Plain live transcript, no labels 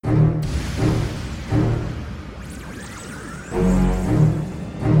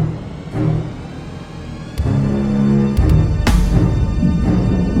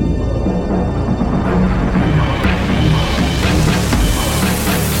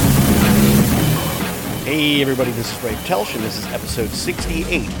Hey everybody, this is Rafe Telsch, and this is episode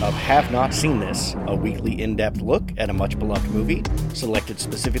 68 of Have Not Seen This, a weekly in-depth look at a much-beloved movie, selected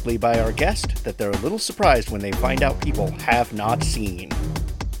specifically by our guest that they're a little surprised when they find out people have not seen.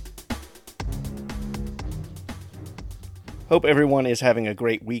 Hope everyone is having a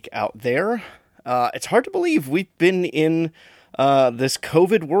great week out there. It's hard to believe we've been in this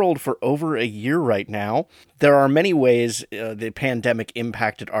COVID world for over a year right now. There are many ways the pandemic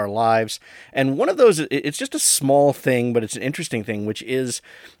impacted our lives, and one of those, it's just a small thing, but it's an interesting thing, which is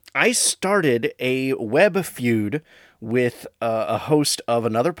I started a web feud with a host of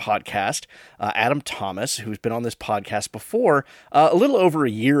another podcast, Adam Thomas, who's been on this podcast before, a little over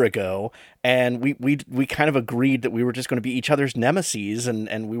a year ago, and we kind of agreed that we were just going to be each other's nemeses,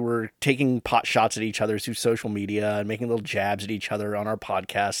 and we were taking pot shots at each other through social media and making little jabs at each other on our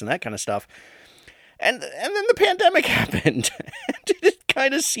podcast and that kind of stuff. And then the pandemic happened. It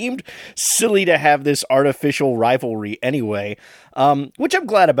kind of seemed silly to have this artificial rivalry anyway, which I'm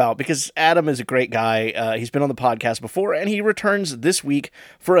glad about because Adam is a great guy. He's been on the podcast before, and he returns this week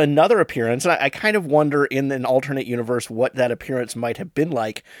for another appearance. And I kind of wonder in an alternate universe what that appearance might have been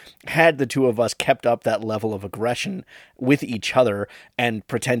like had the two of us kept up that level of aggression with each other and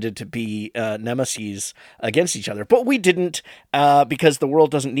pretended to be nemeses against each other. But we didn't because the world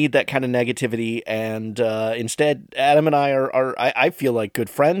doesn't need that kind of negativity. And instead, Adam and I I feel like good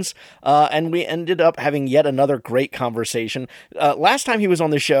friends, and we ended up having yet another great conversation. Last time he was on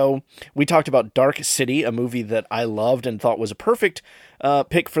the show, we talked about Dark City, a movie that I loved and thought was a perfect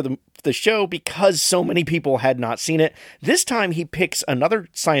pick for the show because so many people had not seen it. This time he picks another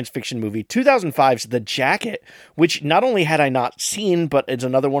science fiction movie, 2005's The Jacket, which not only had I not seen, but it's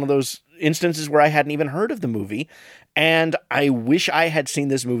another one of those instances where I hadn't even heard of the movie, and I wish I had seen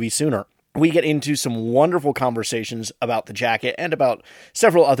this movie sooner. We get into some wonderful conversations about The Jacket and about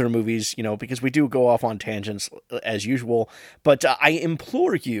several other movies, because we do go off on tangents as usual. But I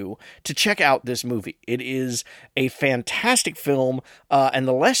implore you to check out this movie. It is a fantastic film, and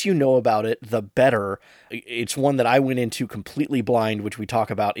the less you know about it, the better. It's one that I went into completely blind, which we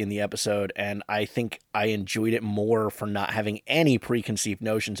talk about in the episode, and I think I enjoyed it more for not having any preconceived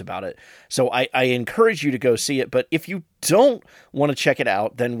notions about it. So I encourage you to go see it, but if you don't want to check it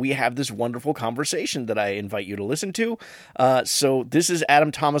out, then we have this wonderful conversation that I invite you to listen to. So this is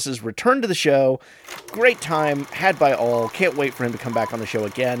Adam Thomas's return to the show. Great time had by all. Can't wait for him to come back on the show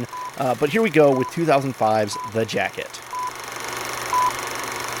again. But here we go with 2005's The Jacket.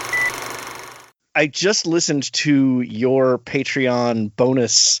 I just listened to your Patreon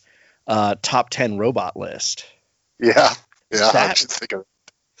bonus top 10 robot list. Yeah. I should think of it.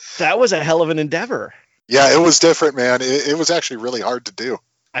 That was a hell of an endeavor. Yeah, it was different, man. It was actually really hard to do.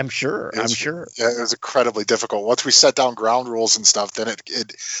 I'm sure. Yeah, it was incredibly difficult. Once we set down ground rules and stuff, then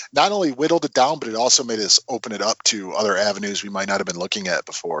it not only whittled it down, but it also made us open it up to other avenues we might not have been looking at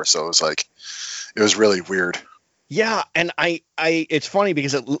before. So it was really weird. Yeah, and it's funny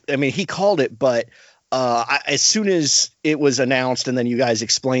because he called it, but as soon as it was announced and then you guys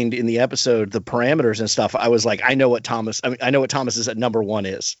explained in the episode the parameters and stuff, I was like, I know what Thomas's at number one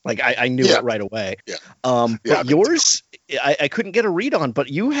is. Like I knew it right away. Yeah. But yours, I couldn't get a read on, but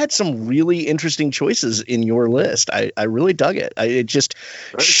you had some really interesting choices in your list. I really dug it. It just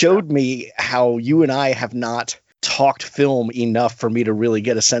showed me how you and I have not talked film enough for me to really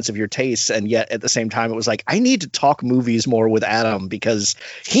get a sense of your tastes, and yet at the same time it was like I need to talk movies more with Adam because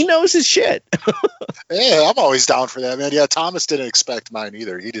he knows his shit. Yeah, I'm always down for that, man. Yeah, Thomas didn't expect mine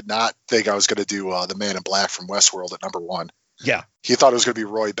either. He did not think I was going to do the Man in Black from Westworld at number one. Yeah, he thought it was going to be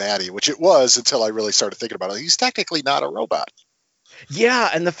Roy Batty, which it was until I really started thinking about it. He's technically not a robot. Yeah,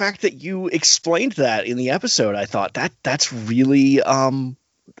 and the fact that you explained that in the episode, I thought that's really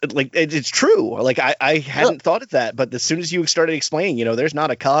it's true. Like I hadn't thought of that, but as soon as you started explaining, there's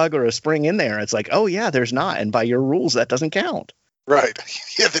not a cog or a spring in there. It's like, oh yeah, there's not. And by your rules, that doesn't count. Right.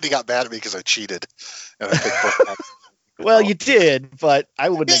 Yeah. Then he got mad at me because I cheated. And I picked well, you did, but I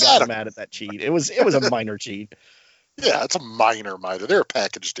wouldn't have gotten mad at that cheat. It was a minor cheat. Yeah. It's a minor. They're a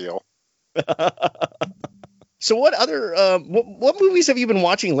package deal. So what other what movies have you been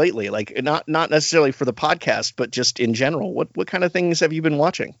watching lately? Like not necessarily for the podcast, but just in general. What kind of things have you been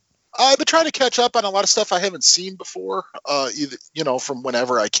watching? I've been trying to catch up on a lot of stuff I haven't seen before, either, from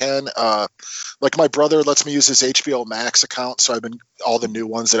whenever I can. Like my brother lets me use his HBO Max account, so I've been all the new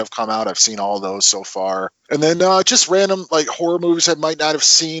ones that have come out. I've seen all of those so far. And then just random like horror movies I might not have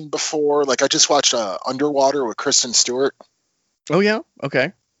seen before. Like I just watched Underwater with Kristen Stewart. Oh, yeah?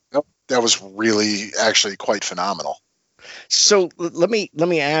 Okay. That was really actually quite phenomenal. So let me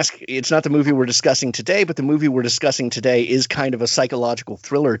ask, it's not the movie we're discussing today, but the movie we're discussing today is kind of a psychological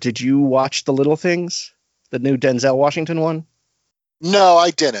thriller. Did you watch The Little Things? The new Denzel Washington one? No, I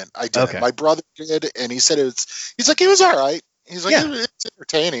didn't. Okay. My brother did, and he said he's like, it was all right. He's like, Yeah. it's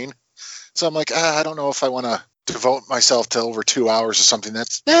entertaining. So I'm like, I don't know if I want to devote myself to over 2 hours or something.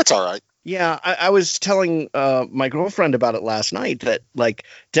 That's all right. Yeah, I was telling my girlfriend about it last night that like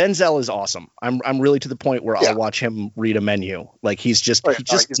Denzel is awesome. I'm really to the point where I'll watch him read a menu. Like he just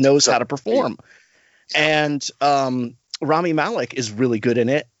knows how to perform. And Rami Malek is really good in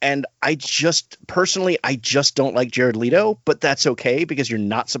it. And I just don't like Jared Leto, but that's okay because you're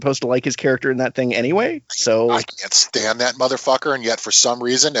not supposed to like his character in that thing anyway. So I can't stand that motherfucker. And yet for some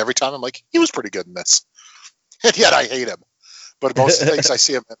reason, every time I'm like, he was pretty good in this. And yet I hate him. But most of the things I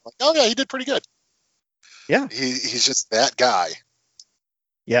see him in, I'm like, oh yeah, he did pretty good. Yeah. He's just that guy.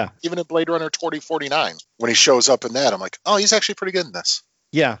 Yeah. Even in Blade Runner 2049, when he shows up in that, I'm like, oh, he's actually pretty good in this.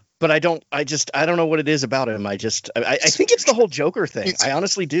 Yeah. But I don't know what it is about him. I think it's the whole Joker thing. I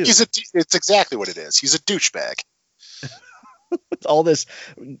honestly do. It's exactly what it is. He's a douchebag. All this,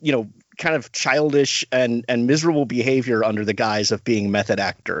 kind of childish and miserable behavior under the guise of being method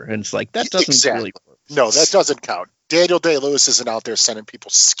actor. And it's like, that doesn't really work. No, that doesn't count. Daniel Day-Lewis isn't out there sending people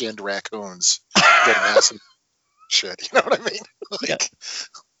skinned raccoons. Getting acid shit. You know what I mean? Yeah.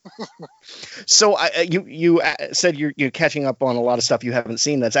 So you said you're catching up on a lot of stuff you haven't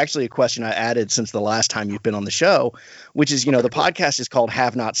seen. That's actually a question I added since the last time you've been on the show, which is, the podcast is called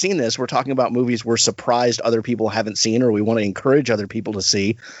Have Not Seen This. We're talking about movies we're surprised other people haven't seen or we want to encourage other people to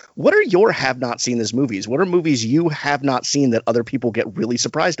see. What are your Have Not Seen This movies? What are movies you have not seen that other people get really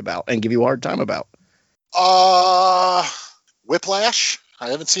surprised about and give you a hard time about? Whiplash. I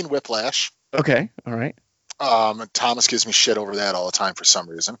haven't seen Whiplash. Okay. All right. Thomas gives me shit over that all the time for some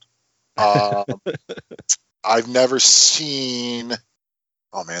reason. I've never seen.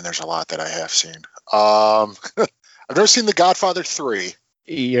 Oh man, there's a lot that I have seen. I've never seen The Godfather 3.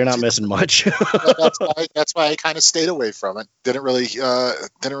 You're not missing much. That's why I kind of stayed away from it. Didn't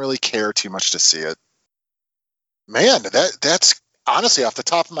really care too much to see it. Man, that's honestly off the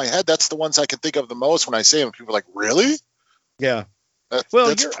top of my head, that's the ones I can think of the most when I say them. People are like, really? Yeah.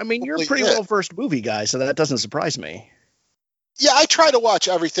 Well, you're a pretty well-versed movie guy, so that doesn't surprise me. Yeah, I try to watch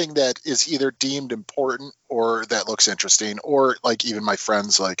everything that is either deemed important or that looks interesting, or like even my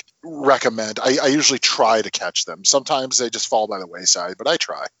friends like recommend. I usually try to catch them. Sometimes they just fall by the wayside, but I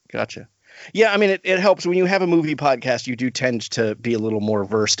try. Gotcha. Yeah, I mean, it helps when you have a movie podcast. You do tend to be a little more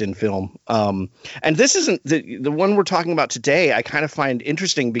versed in film. And this isn't the one we're talking about today. I kind of find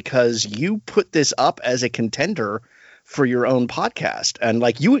interesting because you put this up as a contender for your own podcast. And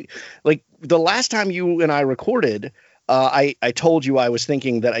the last time you and I recorded, I told you I was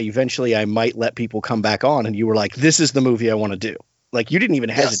thinking that eventually I might let people come back on. And you were like, this is the movie I want to do. Like, you didn't even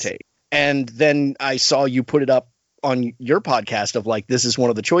hesitate. Yes. And then I saw you put it up on your podcast of like, this is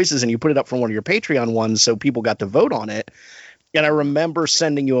one of the choices. And you put it up for one of your Patreon ones. So people got to vote on it. And I remember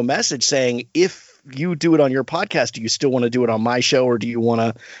sending you a message saying, if you do it on your podcast, do you still want to do it on my show, or do you want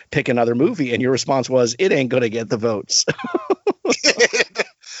to pick another movie? And your response was, it ain't going to get the votes.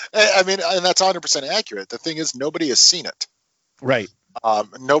 I mean, and that's 100% accurate. The thing is, nobody has seen it. Right.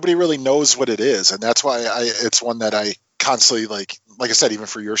 Nobody really knows what it is. And that's why it's one that I constantly, like I said, even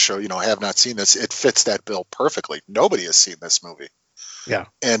for your show, have not seen this. It fits that bill perfectly. Nobody has seen this movie. Yeah.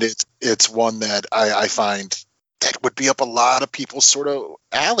 And it's one that I find that would be up a lot of people's sort of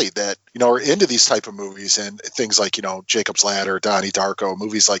alley that, are into these type of movies and things like, Jacob's Ladder, Donnie Darko,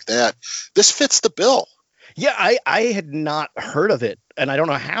 movies like that. This fits the bill. Yeah, I had not heard of it, and I don't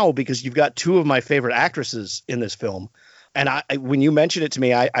know how, because you've got two of my favorite actresses in this film. And when you mentioned it to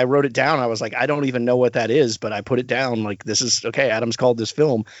me, I wrote it down. I was like, I don't even know what that is, but I put it down like, this is okay. Adam's called this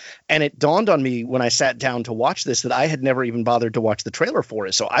film. And it dawned on me when I sat down to watch this that I had never even bothered to watch the trailer for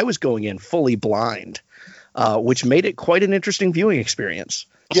it. So I was going in fully blind, which made it quite an interesting viewing experience.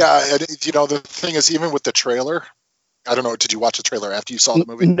 Yeah. And the thing is, even with the trailer, I don't know. Did you watch the trailer after you saw the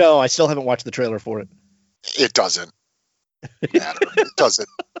movie? No, I still haven't watched the trailer for it. It doesn't matter. It doesn't.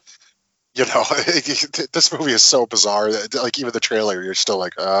 This movie is so bizarre that, like, even the trailer, you're still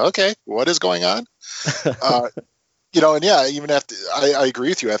like, okay, what is going on? And yeah, even after I agree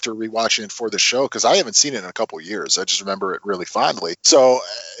with you after rewatching it for the show, because I haven't seen it in a couple of years. I just remember it really fondly. So,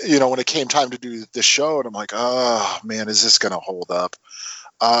 when it came time to do the show, and I'm like, oh man, is this going to hold up?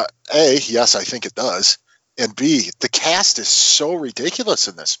 A, yes, I think it does. And B, the cast is so ridiculous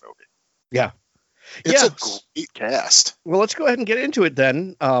in this movie. Yeah. It's a great cast. Well, let's go ahead and get into it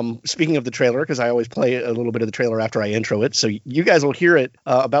then. Speaking of the trailer, because I always play a little bit of the trailer after I intro it, so you guys will hear it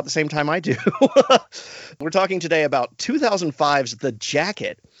about the same time I do. We're talking today about 2005's The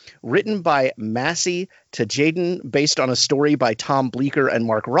Jacket. written by Massi Tajaden, based on a story by Tom Bleecker and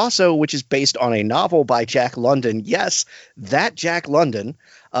Mark Rosso, which is based on a novel by Jack London. Yes, that Jack London.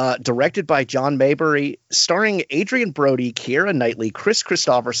 Directed by John Maybury, starring Adrian Brody, Keira Knightley, Chris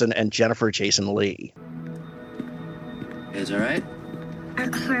Christopherson, and Jennifer Jason Leigh. You guys all right? Our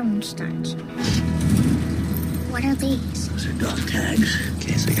car won't start. What are these? Those are dog tags, in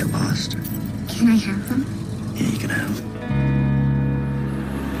case they get lost. Can I have them? Yeah, you can have them.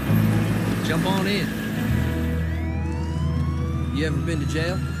 Jump on in. You ever been to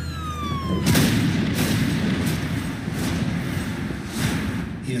jail?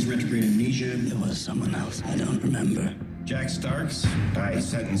 He has retrograde amnesia. There was someone else I don't remember. Jack Starks, I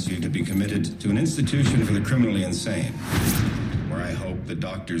sentence you to be committed to an institution for the criminally insane, where I hope the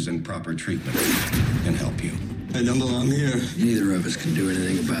doctors in proper treatment can help you. I don't belong here. Neither of us can do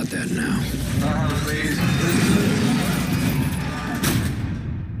anything about that now. Please.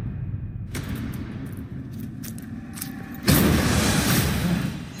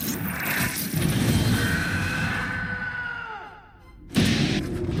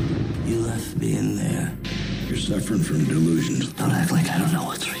 You left me in there. You're suffering from delusions. Don't act like I don't know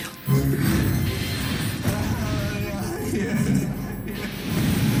what's real.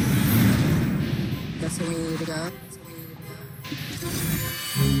 That's where we need to go.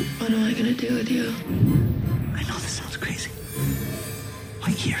 What am I gonna do with you? I know this sounds crazy.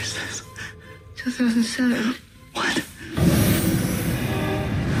 What year is this? 2007. What?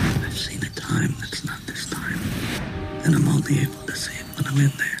 I've seen a time that's not this time. And I'm only able to see it when I'm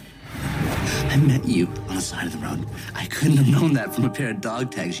in there. I met you on the side of the road. I couldn't have known that from a pair of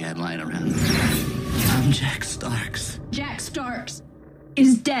dog tags you had lying around. I'm Jack Starks. Jack Starks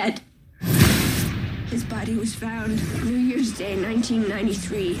is dead. His body was found New Year's Day,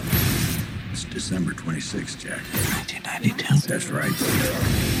 1993. It's December 26th, Jack. 1992. That's right.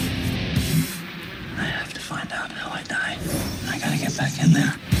 I have to find out how I died. I gotta get back in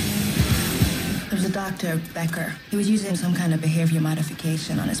there. There's a doctor, Becker. He was using some kind of behavior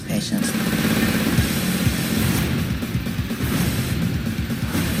modification on his patients.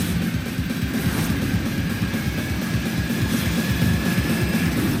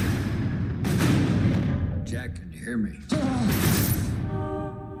 Jack, can you hear me?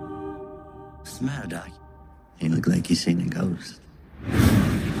 What's the matter, Doc? You look like you've seen a ghost.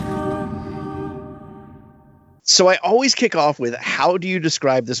 So I always kick off with, how do you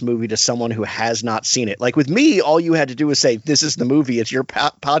describe this movie to someone who has not seen it? Like with me, all you had to do was say, this is the movie. It's your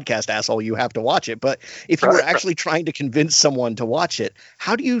podcast, asshole. You have to watch it. But if you were actually trying to convince someone to watch it,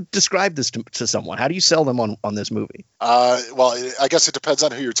 how do you describe this to someone? How do you sell them on this movie? Well, I guess it depends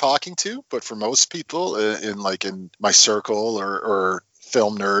on who you're talking to. But for most people in my circle or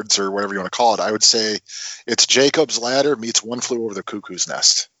film nerds or whatever you want to call it, I would say it's Jacob's Ladder meets One Flew Over the Cuckoo's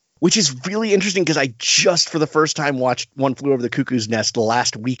Nest. Which is really interesting because I just for the first time watched One Flew Over the Cuckoo's Nest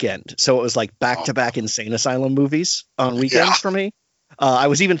last weekend. So it was like back-to-back Insane Asylum movies on weekends for me. I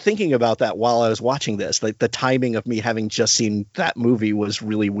was even thinking about that while I was watching this. Like the timing of me having just seen that movie was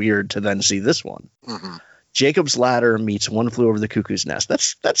really weird to then see this one. Mm-hmm. Jacob's Ladder meets One Flew Over the Cuckoo's Nest.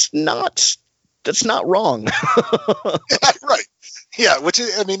 That's not wrong. Right. Yeah, which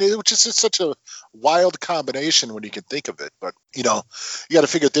is such a wild combination when you can think of it. But, you got to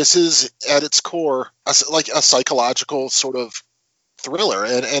figure this is at its core like a psychological sort of thriller.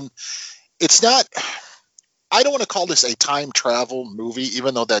 And it's not, I don't want to call this a time travel movie,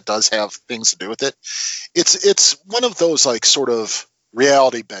 even though that does have things to do with it. It's one of those like sort of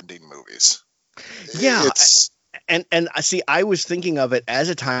reality bending movies. Yeah. And see, I was thinking of it as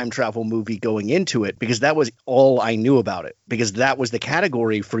a time travel movie going into it because that was all I knew about it, because that was the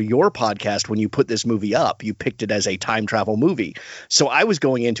category for your podcast. When you put this movie up, you picked it as a time travel movie. So I was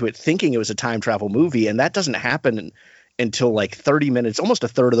going into it thinking it was a time travel movie, and that doesn't happen until like 30 minutes, almost a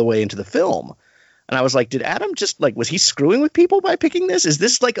third of the way into the film. And I was like, did Adam just was he screwing with people by picking this? Is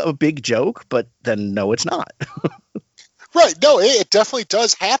this like a big joke? But then no, it's not. Right. No, it definitely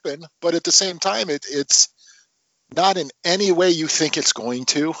does happen. But at the same time, it's not in any way you think it's going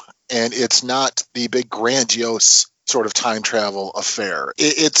to, and it's not the big grandiose sort of time travel affair.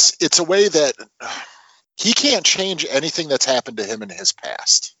 It's a way that he can't change anything that's happened to him in his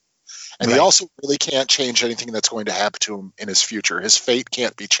past. And He also really can't change anything that's going to happen to him in his future. His fate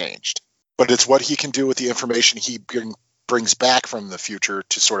can't be changed. But it's what he can do with the information he brings back from the future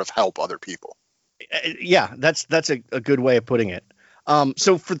to sort of help other people. Yeah, that's a good way of putting it.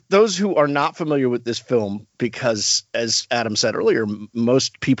 So for those who are not familiar with this film, because as Adam said earlier,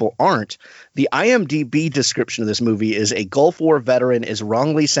 most people aren't, the IMDb description of this movie is a Gulf War veteran is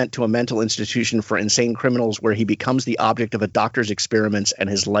wrongly sent to a mental institution for insane criminals where he becomes the object of a doctor's experiments and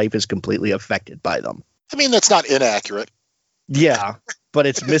his life is completely affected by them. I mean, that's not inaccurate. Yeah, but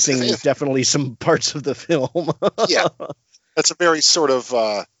it's missing definitely some parts of the film. Yeah, that's a very sort of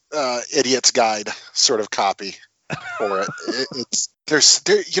idiot's guide sort of copy for it.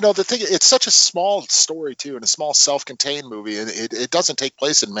 The thing, it's such a small story too, and a small self-contained movie, and it doesn't take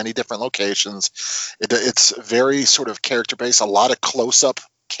place in many different locations. It's very sort of character-based, a lot of close-up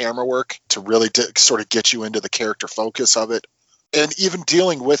camera work to really sort of get you into the character focus of it, and even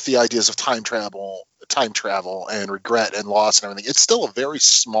dealing with the ideas of time travel and regret and loss and everything. It's still a very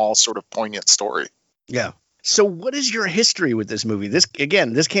small sort of poignant story. Yeah. So what is your history with this movie? This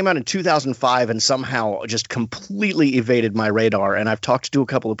came out in 2005 and somehow just completely evaded my radar. And I've talked to a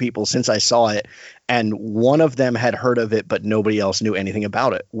couple of people since I saw it, and one of them had heard of it, but nobody else knew anything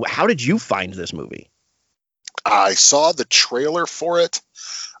about it. How did you find this movie? I saw the trailer for it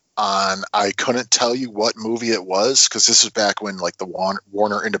on, I couldn't tell you what movie it was, because this was back when like the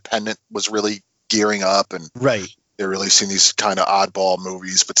Warner Independent was really gearing up, and right, they're releasing these kind of oddball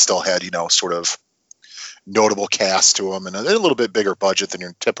movies, but still had, sort of notable cast to them and a little bit bigger budget than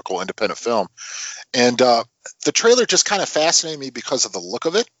your typical independent film. And the trailer just kind of fascinated me because of the look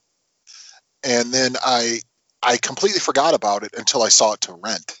of it. And then I completely forgot about it until I saw it to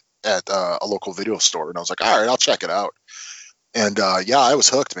rent at a local video store. And I was like, all right, I'll check it out. And I was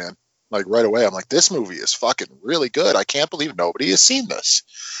hooked, man. Like right away, I'm like, this movie is fucking really good. I can't believe nobody has seen this.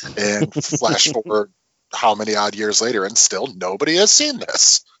 And flash forward how many odd years later, and still nobody has seen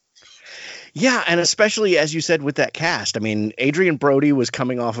this. Yeah, and especially, as you said, with that cast. I mean, Adrian Brody was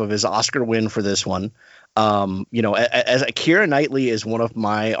coming off of his Oscar win for this one. As Keira Knightley is one of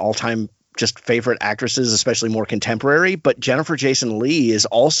my all-time just favorite actresses, especially more contemporary, but Jennifer Jason Leigh is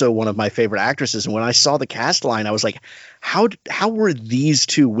also one of my favorite actresses. And when I saw the cast line, I was like, how were these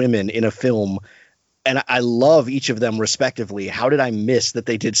two women in a film? And I love each of them respectively. How did I miss that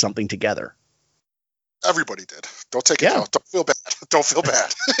they did something together? Everybody did. Don't take it out. Don't feel bad. Don't feel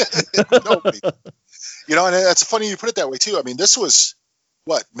bad. Nobody. And it's funny you put it that way too. I mean, this was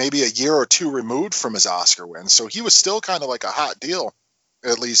maybe a year or two removed from his Oscar win, so he was still kind of like a hot deal,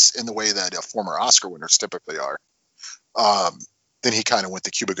 at least in the way that former Oscar winners typically are. Then he kind of went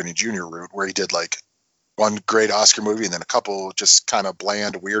the Cuba Gooding Jr. route, where he did like one great Oscar movie and then a couple just kind of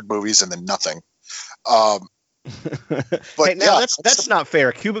bland, weird movies, and then nothing. But hey, now that's not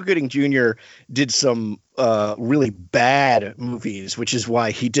fair. Cuba Gooding Jr. did some really bad movies, which is why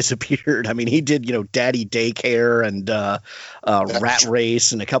he disappeared. I mean, he did, Daddy Daycare and Rat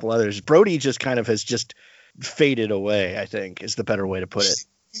Race and a couple others. Brody just kind of has just faded away, I think, is the better way to put it.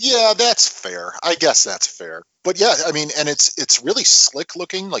 Yeah, that's fair. I guess that's fair. But yeah, I mean, and it's really slick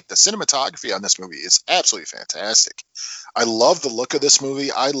looking. Like the cinematography on this movie is absolutely fantastic. I love the look of this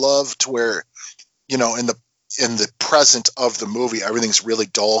movie. I love to where, in the present of the movie, everything's really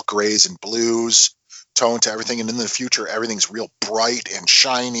dull grays and blues tone to everything. And in the future, everything's real bright and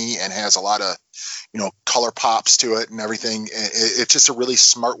shiny and has a lot of, color pops to it and everything. It's just a really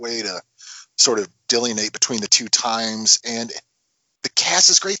smart way to sort of delineate between the two times. And the cast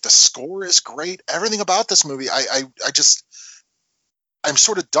is great. The score is great. Everything about this movie, I'm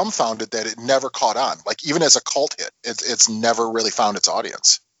sort of dumbfounded that it never caught on. Like even as a cult hit, it's never really found its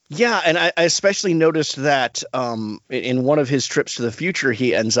audience. Yeah, and I especially noticed that in one of his trips to the future,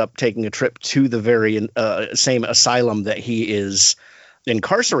 he ends up taking a trip to the very same asylum that he is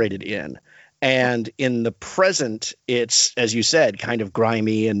incarcerated in. And in the present, it's, as you said, kind of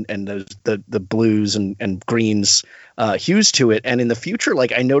grimy and the blues and greens hues to it. And in the future,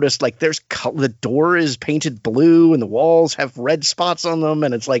 like I noticed, like the door is painted blue and the walls have red spots on them,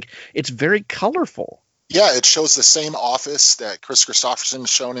 and it's very colorful. Yeah, it shows the same office that Chris Christopherson is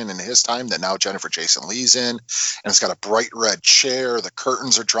shown in his time that now Jennifer Jason Leigh's in. And it's got a bright red chair. The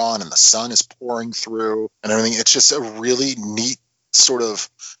curtains are drawn and the sun is pouring through and everything. It's just a really neat sort of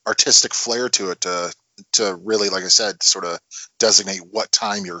artistic flair to it to really, like I said, sort of designate what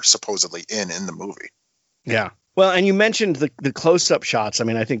time you're supposedly in the movie. Yeah. Well, and you mentioned the close-up shots. I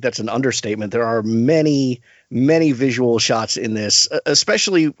mean, I think that's an understatement. There are many, many visual shots in this,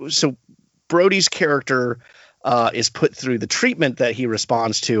 especially so Brody's character is put through the treatment that he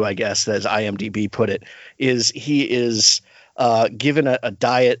responds to, I guess, as IMDb put it, is he is given a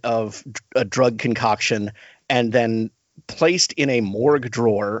diet of a drug concoction and then placed in a morgue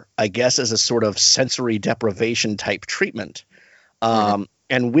drawer, I guess, as a sort of sensory deprivation type treatment. And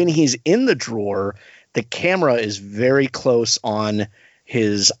when he's in the drawer, the camera is very close on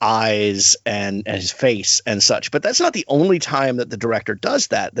his eyes and his face and such. But that's not the only time that the director does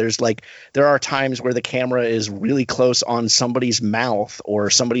that. There are times where the camera is really close on somebody's mouth or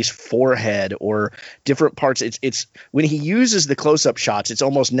somebody's forehead or different parts. It's when he uses the close-up shots, it's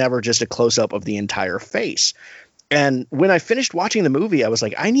almost never just a close-up of the entire face. And when I finished watching the movie, I was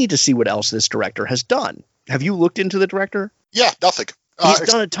like, I need to see what else this director has done. Have you looked into the director? Yeah, nothing.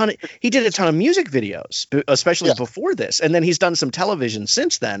 He did a ton of music videos, especially before this. And then he's done some television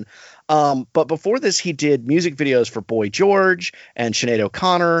since then. But before this, he did music videos for Boy George and Sinead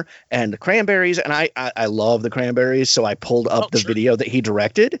O'Connor and the Cranberries. And I love the Cranberries. So I pulled up the video that he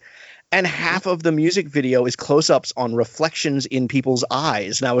directed. And half of the music video is close-ups on reflections in people's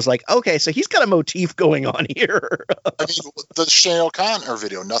eyes. And I was like, okay, so he's got a motif going on here. I mean, the Sinead O'Connor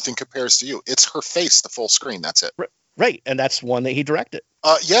video, Nothing Compares to You. It's her face, the full screen. That's it. Right, and that's one that he directed.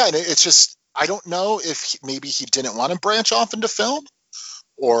 Yeah, and it's just, I don't know if maybe he didn't want to branch off into film,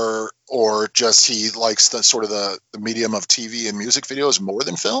 or just he likes the sort of the medium of TV and music videos more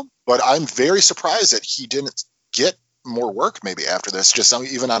than film. But I'm very surprised that he didn't get more work maybe after this, just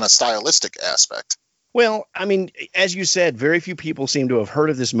even on a stylistic aspect. Well, I mean, as you said, very few people seem to have heard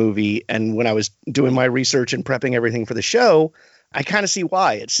of this movie. And when I was doing my research and prepping everything for the show, I kind of see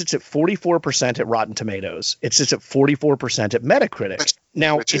why. It sits at 44% at Rotten Tomatoes. It sits at 44% at Metacritic.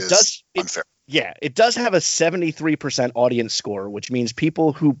 Which is unfair. Yeah, it does have a 73% audience score, which means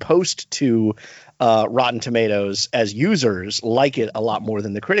people who post to Rotten Tomatoes as users like it a lot more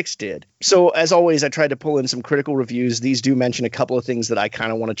than the critics did. So as always, I tried to pull in some critical reviews. These do mention a couple of things that I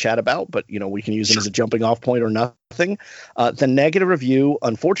kind of want to chat about, but we can use them as a jumping off point or nothing. The negative review,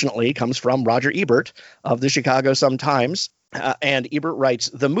 unfortunately, comes from Roger Ebert of the Chicago Sun-Times. And Ebert writes,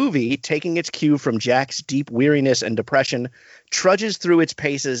 the movie, taking its cue from Jack's deep weariness and depression, trudges through its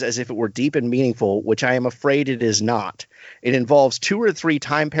paces as if it were deep and meaningful, which I am afraid it is not. It involves 2 or 3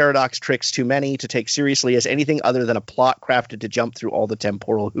 time paradox tricks too many to take seriously as anything other than a plot crafted to jump through all the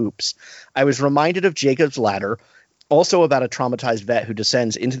temporal hoops. I was reminded of Jacob's Ladder, also about a traumatized vet who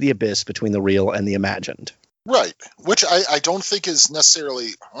descends into the abyss between the real and the imagined. Right, which I don't think is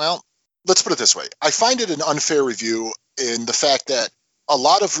necessarily, well, let's put it this way. I find it an unfair review in the fact that a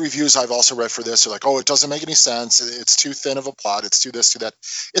lot of reviews I've also read for this are like, oh, it doesn't make any sense. It's too thin of a plot. It's too this, too that.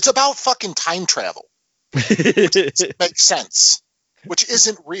 It's about fucking time travel. It makes sense, which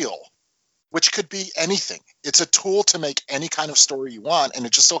isn't real, which could be anything. It's a tool to make any kind of story you want. And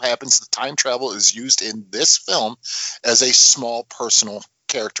it just so happens that time travel is used in this film as a small personal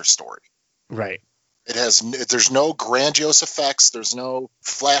character story. Right. There's no grandiose effects. There's no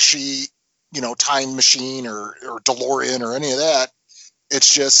flashy, time machine or DeLorean or any of that.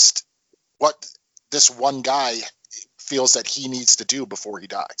 It's just what this one guy feels that he needs to do before he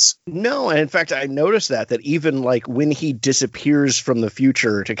dies. No, and in fact, I noticed that even like when he disappears from the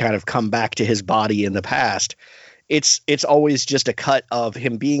future to kind of come back to his body in the past, it's always just a cut of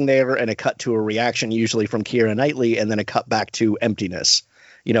him being there and a cut to a reaction, usually from Keira Knightley, and then a cut back to emptiness.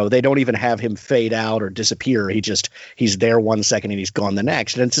 They don't even have him fade out or disappear. He's there 1 second and he's gone the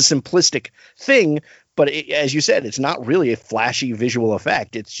next. And it's a simplistic thing, but as you said, it's not really a flashy visual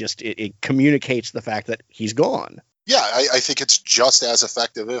effect. It's just, it communicates the fact that he's gone. Yeah, I think it's just as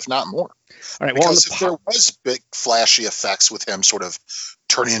effective, if not more. All right. Because if there was big flashy effects with him sort of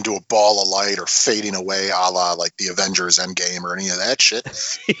turning into a ball of light or fading away, a la like the Avengers Endgame or any of that shit,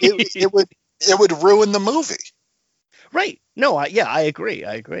 it would ruin the movie. Right. No, I agree.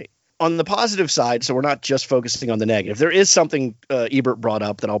 On the positive side, so we're not just focusing on the negative. There is something Ebert brought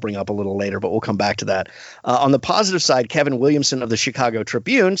up that I'll bring up a little later, but we'll come back to that. On the positive side, Kevin Williamson of the Chicago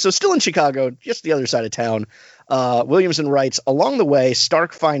Tribune, so still in Chicago, just the other side of town, Williamson writes, along the way,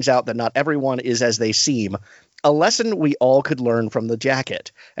 Stark finds out that not everyone is as they seem. A lesson we all could learn from the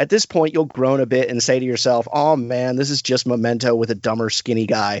jacket. At this point, you'll groan a bit and say to yourself, oh man, this is just Memento with a dumber, skinny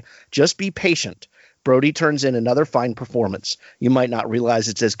guy. Just be patient. Brody turns in another fine performance. You might not realize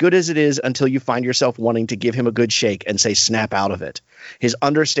it's as good as it is until you find yourself wanting to give him a good shake and say snap out of it. His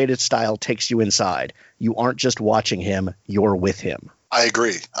understated style takes you inside. You aren't just watching him, you're with him. I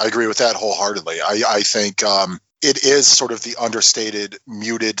agree. I agree with that wholeheartedly. I think it is sort of the understated,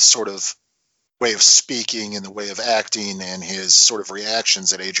 muted sort of way of speaking and the way of acting and his sort of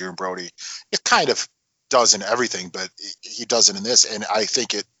reactions that Adrian Brody, it kind of does in everything, but he does it in this, and I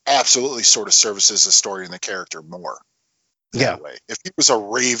think it absolutely sort of services the story and the character more. That way. If he was a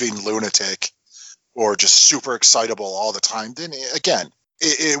raving lunatic or just super excitable all the time, then again,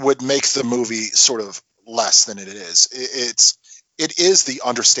 it would make the movie sort of less than it is. It is the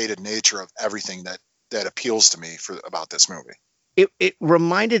understated nature of everything that appeals to me about this movie. It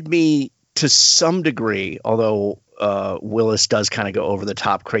reminded me to some degree, although Willis does kind of go over the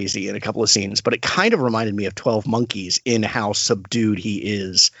top crazy in a couple of scenes, but it kind of reminded me of 12 Monkeys in how subdued he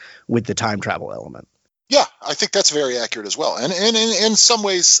is with the time travel element. Yeah, I think that's very accurate as well. And in some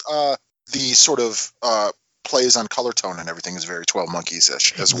ways, the sort of plays on color tone and everything is very 12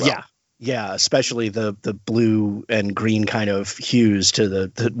 Monkeys-ish as well. Yeah, especially the blue and green kind of hues to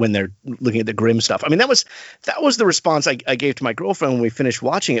the when they're looking at the grim stuff. I mean, that was the response I gave to my girlfriend when we finished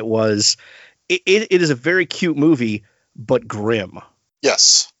watching it. Was it is a very cute movie, but grim.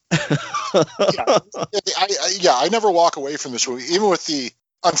 Yes. I never walk away from this movie, even with the.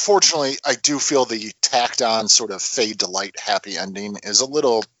 Unfortunately, I do feel the tacked on sort of fade to light happy ending is a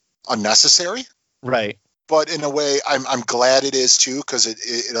little unnecessary. Right. But in a way, I'm glad it is too, because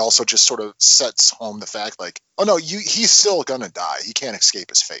it also just sort of sets home the fact, like, oh no, he's still gonna die. He can't escape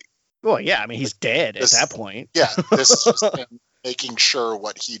his fate. Well, yeah, I mean, he's dead at that point. Yeah, this is just him making sure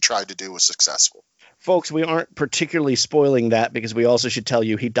what he tried to do was successful. Folks, we aren't particularly spoiling that because we also should tell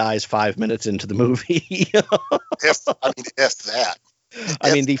you he dies 5 minutes into the movie. if that.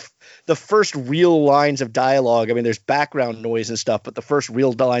 I mean, the first real lines of dialogue, I mean, there's background noise and stuff, but the first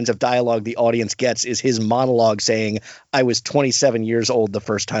real lines of dialogue the audience gets is his monologue saying, I was 27 years old the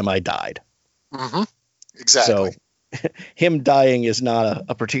first time I died. Mm-hmm. Exactly. So him dying is not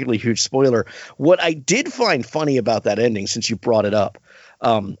a particularly huge spoiler. What I did find funny about that ending, since you brought it up,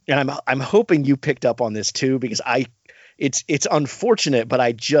 and I'm hoping you picked up on this too, because it's unfortunate, but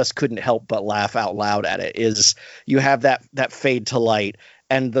I just couldn't help but laugh out loud at it, is you have that fade to light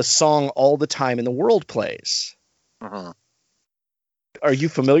and the song All the Time in the World plays. Mm-hmm. Are you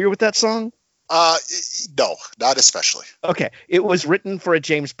familiar with that song? No, not especially. Okay. It was written for a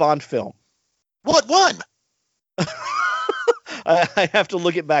James Bond film. What one? I have to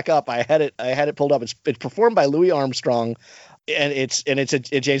look it back up. I had it pulled up. It's performed by Louis Armstrong, and it's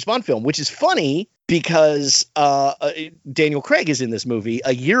a James Bond film, which is funny because Daniel Craig is in this movie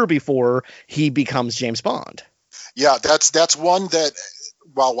a year before he becomes James Bond. Yeah, that's one that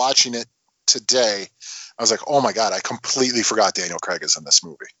while watching it today, I was like, oh my God, I completely forgot Daniel Craig is in this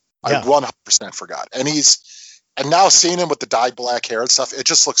movie. Yeah. I 100% forgot. And now seeing him with the dyed black hair and stuff, it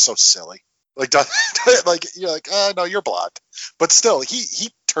just looks so silly. Like you're like, no, you're blonde. But still, he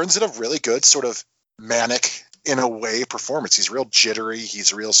turns in a really good sort of manic in a way performance. He's real jittery.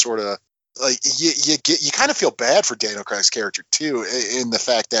 He's real sort of like you kind of feel bad for Daniel Craig's character too, in the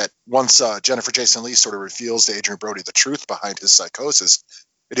fact that once Jennifer Jason Leigh sort of reveals to Adrian Brody the truth behind his psychosis,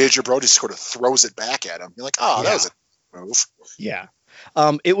 and Adrian Brody sort of throws it back at him. You're like, oh, that was a move. Yeah.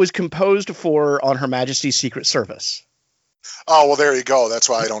 It was composed for On Her Majesty's Secret Service. Oh, well, there you go. That's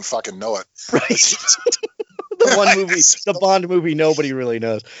why I don't fucking know it. Right. The one movie, the Bond movie nobody really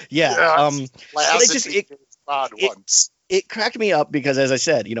knows. Yeah. It cracked me up because, as I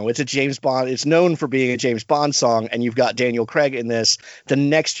said, it's a James Bond. It's known for being a James Bond song, and you've got Daniel Craig in this. The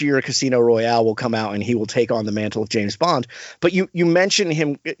next year, Casino Royale will come out, and he will take on the mantle of James Bond. But you mentioned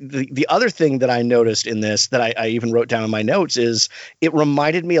him. The other thing that I noticed in this that I even wrote down in my notes is it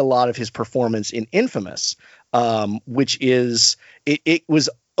reminded me a lot of his performance in Infamous, which is it was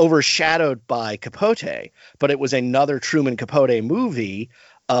overshadowed by Capote, but it was another Truman Capote movie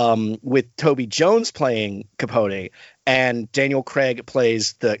with Toby Jones playing Capote, and Daniel Craig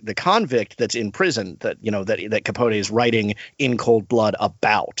plays the convict that's in prison that Capote is writing In Cold Blood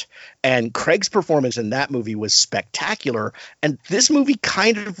about. And Craig's performance in that movie was spectacular. And this movie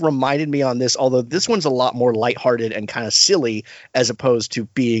kind of reminded me on this, although this one's a lot more lighthearted and kind of silly as opposed to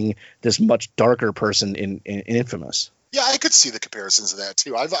being this much darker person in Infamous. Yeah, I could see the comparisons to that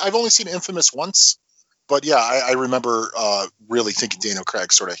too. I've only seen Infamous once. But yeah, I remember really thinking Daniel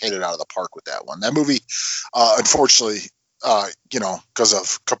Craig sort of hit it out of the park with that one. That movie, unfortunately, because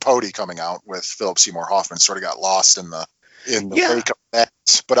of Capote coming out with Philip Seymour Hoffman, sort of got lost in the wake of that.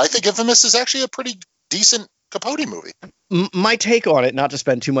 But I think Infamous is actually a pretty decent Capote movie. My take on it, not to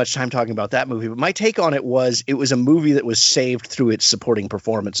spend too much time talking about that movie, but my take on it was a movie that was saved through its supporting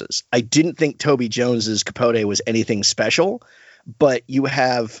performances. I didn't think Toby Jones's Capote was anything special. But you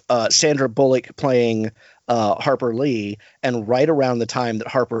have Sandra Bullock playing Harper Lee, and right around the time that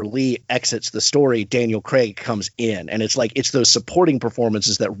Harper Lee exits the story, Daniel Craig comes in, and it's those supporting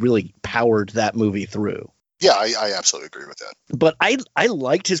performances that really powered that movie through. Yeah, I absolutely agree with that. But I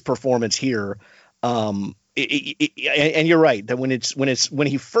liked his performance here, and you're right that when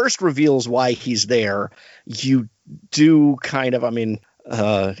he first reveals why he's there, you do kind of, I mean.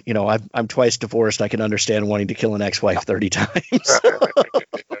 I'm twice divorced. I can understand wanting to kill an ex-wife 30 times.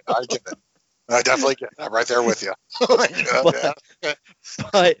 I get it. I definitely get it. I'm right there with you.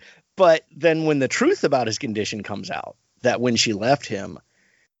 But then when the truth about his condition comes out, that when she left him,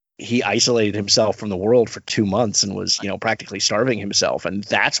 he isolated himself from the world for 2 months and was, practically starving himself. And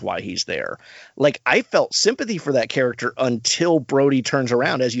that's why he's there. Like, I felt sympathy for that character until Brody turns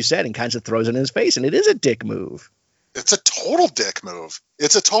around, as you said, and kind of throws it in his face. And it is a dick move. It's a total dick move.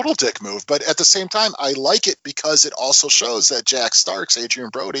 But at the same time, I like it because it also shows that Jack Starks, Adrian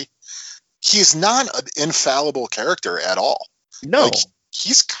Brody, he's not an infallible character at all. No. Like,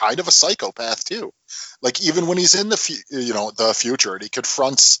 he's kind of a psychopath too. Like, even when he's in the future and he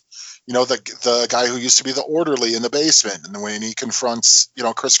confronts, the guy who used to be the orderly in the basement, and when he confronts,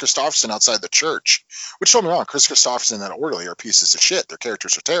 Chris Christopherson outside the church, which, don't me wrong, Chris Christopherson and that orderly are pieces of shit. Their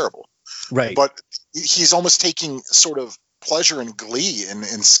characters are terrible. Right. But he's almost taking sort of pleasure and glee in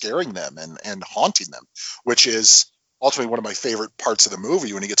scaring them and haunting them, which is ultimately one of my favorite parts of the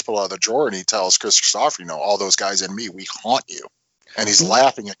movie, when he gets pulled out of the drawer and he tells Chris Christopher, all those guys and me, we haunt you. And he's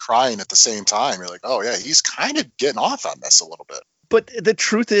laughing and crying at the same time. You're like, oh yeah, he's kind of getting off on this a little bit. But the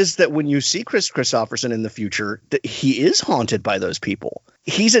truth is that when you see Chris Christopherson in the future, that he is haunted by those people.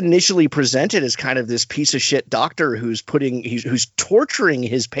 He's initially presented as kind of this piece of shit doctor who's torturing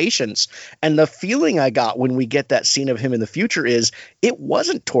his patients. And the feeling I got when we get that scene of him in the future is it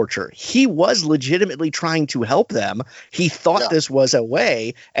wasn't torture. He was legitimately trying to help them. He thought this was a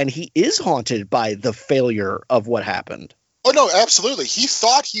way, and he is haunted by the failure of what happened. Oh, no, absolutely. He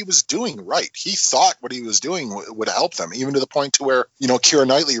thought he was doing right. He thought what he was doing would help them, even to the point to where, Keira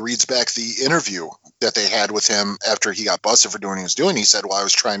Knightley reads back the interview that they had with him after he got busted for doing what he was doing. He said, well, I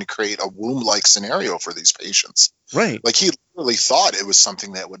was trying to create a womb-like scenario for these patients. Right. Like, he literally thought it was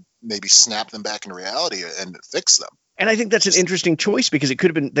something that would maybe snap them back into reality and fix them. And I think that's an interesting choice, because it could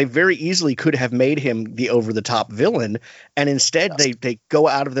have been, they very easily could have made him the over-the-top villain, and instead they go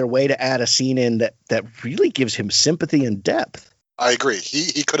out of their way to add a scene in that really gives him sympathy and depth. I agree.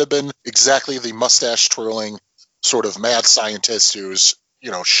 He could have been exactly the mustache-twirling sort of mad scientist who's,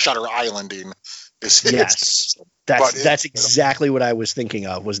 Shutter Islanding. Yes, that's exactly what I was thinking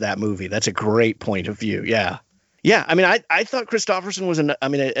of, was that movie. That's a great point of view, yeah. Yeah, I mean, I thought Christopherson was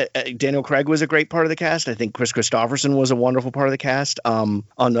Daniel Craig was a great part of the cast. I think Chris Christopherson was a wonderful part of the cast. On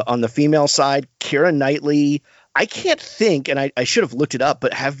the female side, Keira Knightley, I can't think, and I should have looked it up,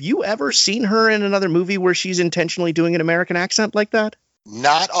 but have you ever seen her in another movie where she's intentionally doing an American accent like that?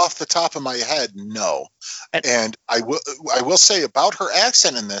 Not off the top of my head, no. And I will say about her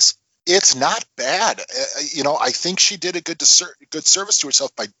accent in this, it's not bad. I think she did a good service to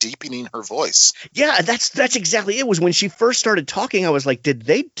herself by deepening her voice. Yeah, that's exactly it. Was when she first started talking, I was like, did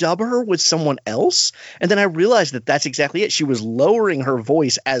they dub her with someone else? And then I realized that that's exactly it. She was lowering her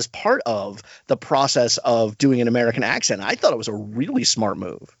voice as part of the process of doing an American accent. I thought it was a really smart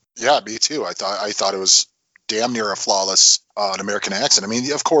move. Yeah, me too. I thought it was damn near a flawless an American accent. I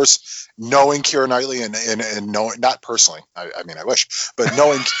mean, of course, knowing Keira Knightley and knowing, not personally, I mean, I wish, but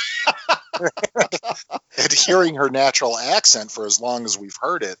knowing and hearing her natural accent for as long as we've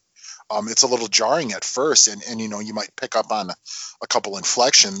heard it, it's a little jarring at first, and you might pick up on a couple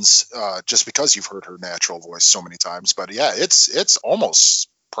inflections just because you've heard her natural voice so many times. But yeah, it's almost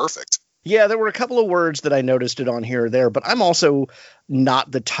perfect. Yeah, there were a couple of words that I noticed it on here or there, but I'm also not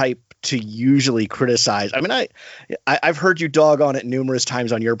the type to usually criticize. I mean, I've heard you dog on it numerous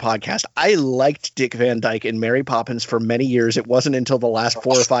times on your podcast. I liked Dick Van Dyke in Mary Poppins for many years. It wasn't until the last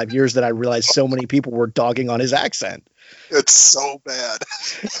 4 or 5 years that I realized so many people were dogging on his accent. It's so bad.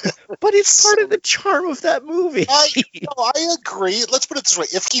 But it's part of the charm of that movie. I agree. Let's put it this way.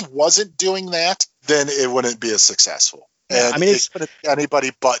 If he wasn't doing that, then it wouldn't be as successful. And I mean, it's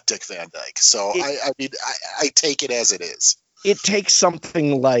anybody but Dick Van Dyke. So I take it as it is. It takes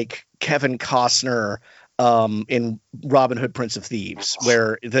something like Kevin Costner in Robin Hood, Prince of Thieves,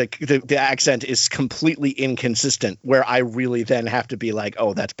 where the accent is completely inconsistent, where I really then have to be like,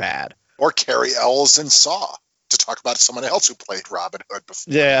 oh, that's bad. Or Cary Elwes in Saw, to talk about someone else who played Robin Hood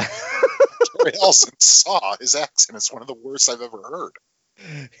before. Yeah. Cary Elwes in Saw, his accent is one of the worst I've ever heard.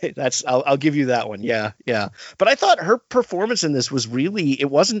 I'll give you that one. Yeah. But I thought her performance in this was really, it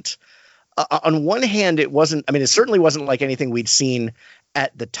wasn't, on one hand, it wasn't, I mean, it certainly wasn't like anything we'd seen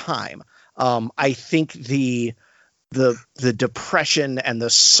at the time. I think the depression and the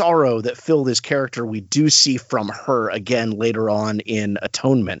sorrow that fill this character, we do see from her again later on in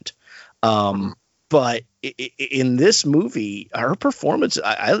Atonement. But in this movie, her performance,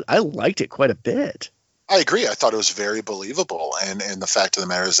 I liked it quite a bit. I agree. I thought it was very believable. And the fact of the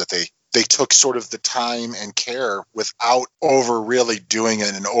matter is that they took sort of the time and care without over really doing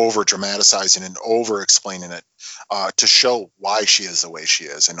it and over dramatizing and over explaining it to show why she is the way she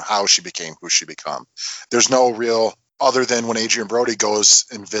is and how she became who she become. There's no real, other than when Adrian Brody goes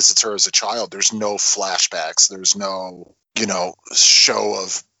and visits her as a child, there's no flashbacks. There's no, show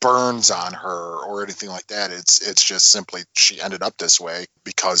of burns on her or anything like that. It's just simply she ended up this way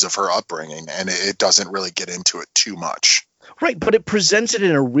because of her upbringing, and it doesn't really get into it too much. Right, but it presents it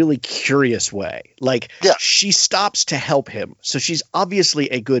in a really curious way. Like, she stops to help him, so she's obviously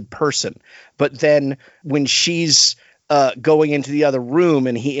a good person. But then when she's going into the other room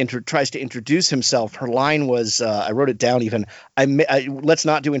and he tries to introduce himself, her line was, I wrote it down even, let's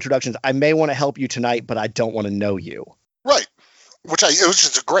not do introductions. I may want to help you tonight, but I don't want to know you. Right. It was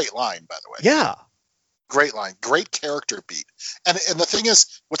just a great line, by the way. Yeah. Great line. Great character beat. And the thing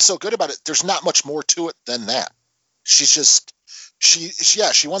is, what's so good about it, there's not much more to it than that. She's just,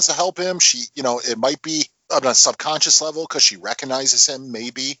 she wants to help him. She, it might be on a subconscious level because she recognizes him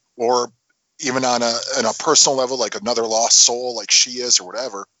maybe, or even on a personal level, like another lost soul like she is or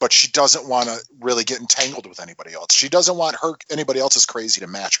whatever. But she doesn't want to really get entangled with anybody else. She doesn't want anybody else's crazy to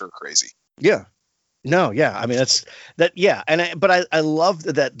match her crazy. Yeah. No, yeah. I mean, but I love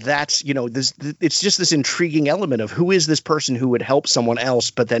that's, it's just this intriguing element of who is this person who would help someone else,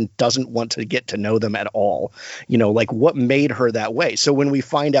 but then doesn't want to get to know them at all. Like what made her that way. So when we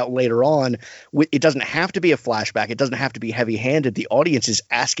find out later on, it doesn't have to be a flashback. It doesn't have to be heavy handed. The audience is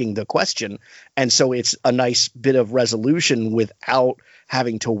asking the question. And so it's a nice bit of resolution without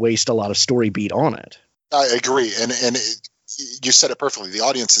having to waste a lot of story beat on it. I agree. And you said it perfectly. The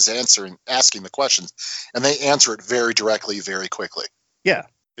audience is asking the questions, and they answer it very directly, very quickly. Yeah.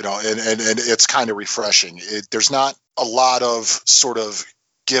 And it's kind of refreshing. There's not a lot of sort of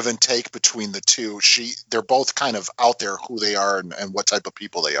give and take between the two. They're both kind of out there who they are and what type of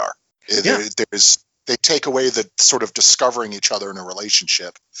people they are. They take away the sort of discovering each other in a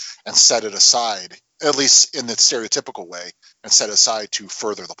relationship and set it aside, at least in the stereotypical way, and set aside to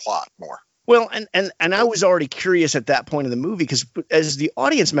further the plot more. Well, and I was already curious at that point in the movie because as the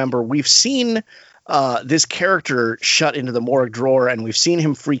audience member, we've seen this character shut into the morgue drawer, and we've seen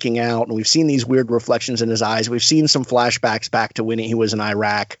him freaking out, and we've seen these weird reflections in his eyes. We've seen some flashbacks back to when he was in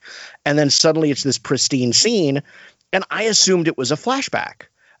Iraq, and then suddenly it's this pristine scene, and I assumed it was a flashback.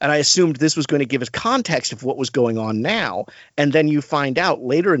 And I assumed this was going to give us context of what was going on now. And then you find out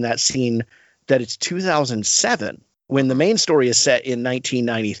later in that scene that it's 2007 when the main story is set in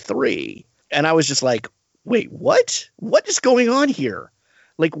 1993. And I was just like, wait, what? What is going on here?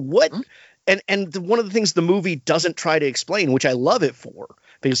 Like what? And one of the things the movie doesn't try to explain, which I love it for,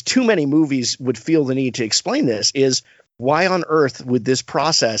 because too many movies would feel the need to explain this, is why on earth would this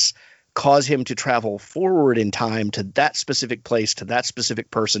process cause him to travel forward in time to that specific place, to that specific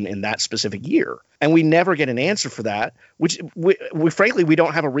person in that specific year? And we never get an answer for that, which we frankly, we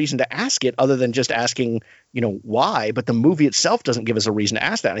don't have a reason to ask it other than just asking, why. But the movie itself doesn't give us a reason to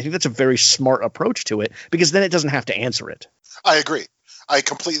ask that. And I think that's a very smart approach to it, because then it doesn't have to answer it. I agree. I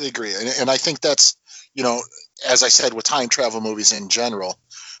completely agree. And I think that's, as I said, with time travel movies in general,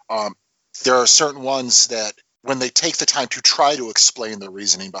 there are certain ones that when they take the time to try to explain the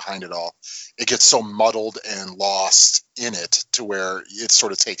reasoning behind it all, it gets so muddled and lost in it to where it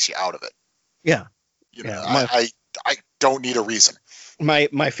sort of takes you out of it. Yeah. I don't need a reason.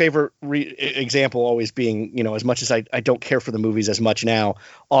 My favorite example always being, as much as I don't care for the movies as much now,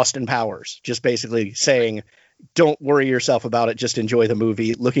 Austin Powers, just basically saying, don't worry yourself about it. Just enjoy the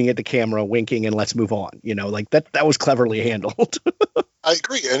movie, looking at the camera, winking, and let's move on. Like that was cleverly handled. I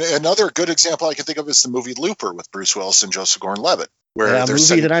agree. And another good example I can think of is the movie Looper with Bruce Willis and Joseph Gordon-Levitt. A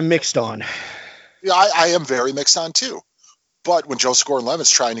movie that I'm mixed on. Yeah, I am very mixed on too. But when Joseph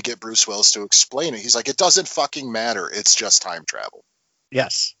Gordon-Levitt's trying to get Bruce Willis to explain it, he's like, it doesn't fucking matter. It's just time travel.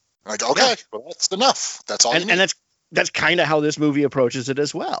 Yes. I'm like, okay, well, that's enough. That's all you need. And that's kind of how this movie approaches it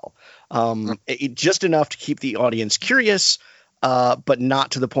as well. Just enough to keep the audience curious, but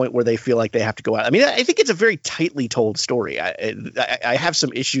not to the point where they feel like they have to go out. I mean, I think it's a very tightly told story. I have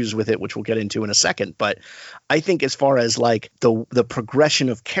some issues with it, which we'll get into in a second. But I think as far as like the progression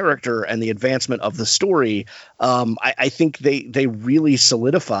of character and the advancement of the story, I think they really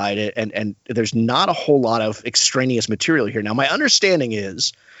solidified it. And there's not a whole lot of extraneous material here. Now, my understanding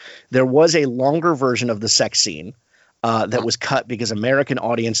is there was a longer version of the sex scene that was cut because American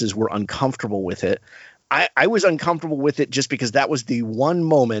audiences were uncomfortable with it. I was uncomfortable with it just because that was the one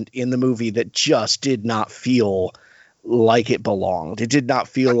moment in the movie that just did not feel like it belonged. It did not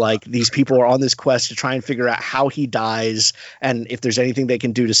feel like these people are on this quest to try and figure out how he dies and if there's anything they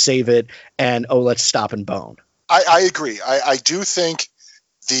can do to save it. And, let's stop and bone. I agree. I do think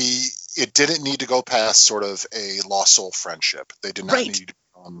it didn't need to go past sort of a lost soul friendship. They did not need to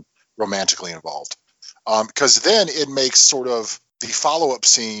become romantically involved. Because then it makes sort of the follow-up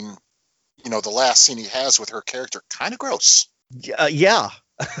scene, the last scene he has with her character, kind of gross. Yeah.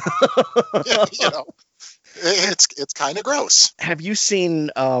 It's kind of gross. Have you seen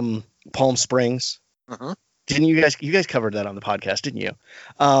Palm Springs? Mm-hmm. Didn't you guys covered that on the podcast, didn't you?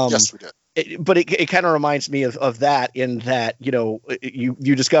 Yes, we did. It kind of reminds me of that, in that, you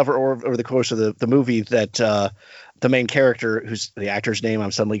discover over the course of the movie that the main character, who's the actor's name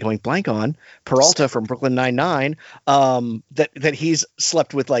I'm suddenly going blank on, Peralta from Brooklyn Nine-Nine, that he's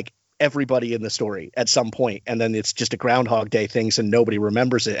slept with like everybody in the story at some point, and then it's just a Groundhog Day thing, so nobody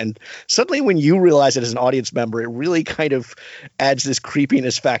remembers it. And suddenly when you realize it as an audience member, it really kind of adds this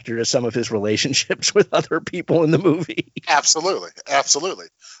creepiness factor to some of his relationships with other people in the movie. Absolutely.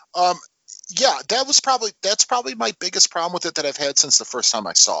 Yeah, that's probably my biggest problem with it that I've had since the first time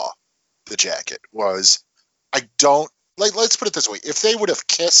I saw The Jacket. Was I don't like, let's put it this way, if they would have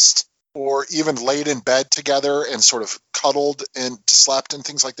kissed or even laid in bed together and sort of cuddled and slept and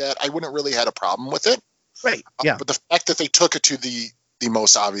things like that, I wouldn't really had a problem with it. Right. Yeah. But the fact that they took it to the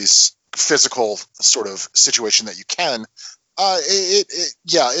most obvious physical sort of situation that you can,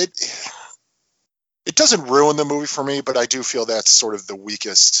 it doesn't ruin the movie for me, but I do feel that's sort of the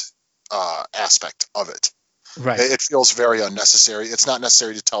weakest aspect of it. Right. It feels very unnecessary. It's not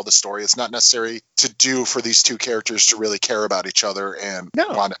necessary to tell the story. It's not necessary to do for these two characters to really care about each other and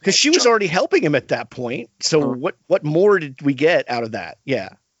no, because she was already helping him at that point. So what more did we get out of that? Yeah.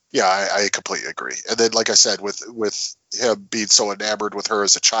 Yeah, I completely agree. And then, like I said, with him being so enamored with her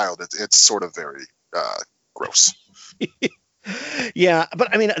as a child, it's sort of very gross. Yeah,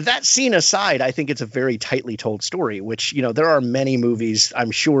 but I mean, that scene aside, I think it's a very tightly told story, which, there are many movies, I'm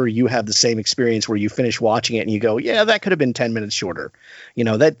sure you have the same experience, where you finish watching it and you go, yeah, that could have been 10 minutes shorter.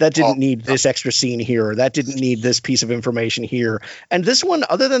 That didn't need this extra scene here, or that didn't need this piece of information here. And this one,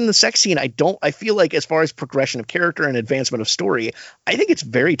 other than the sex scene, I feel like as far as progression of character and advancement of story, I think it's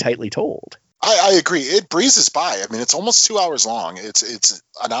very tightly told. I agree. It breezes by. I mean, it's almost 2 hours long. It's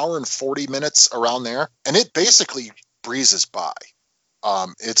an hour and 40 minutes around there. And it basically breezes by.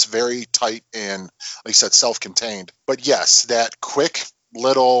 It's very tight and, like you said, self-contained. But yes, that quick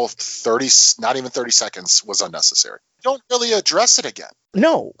little 30, not even 30 seconds was unnecessary. Don't really address it again.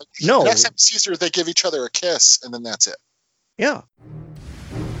 No. Next time Caesar, they give each other a kiss, and then that's it. Yeah.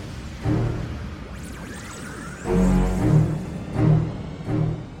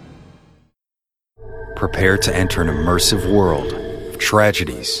 Prepare to enter an immersive world of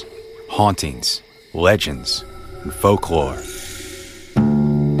tragedies, hauntings, legends, and folklore.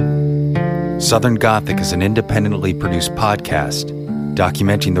 Southern Gothic is an independently produced podcast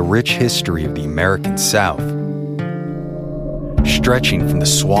documenting the rich history of the American South. Stretching from the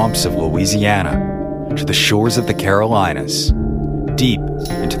swamps of Louisiana to the shores of the Carolinas, deep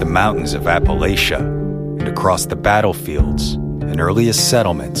into the mountains of Appalachia, and across the battlefields and earliest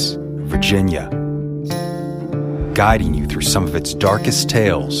settlements of Virginia. Guiding you through some of its darkest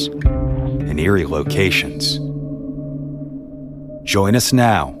tales and eerie locations. Join us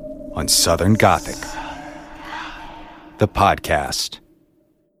now on Southern Gothic, the podcast.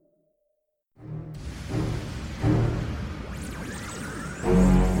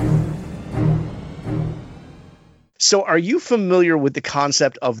 So are you familiar with the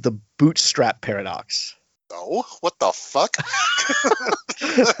concept of the bootstrap paradox? No, what the fuck?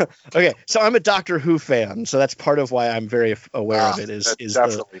 Okay, so I'm a Doctor Who fan, so that's part of why I'm very aware of it. Is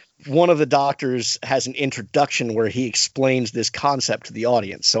one of the doctors has an introduction where he explains this concept to the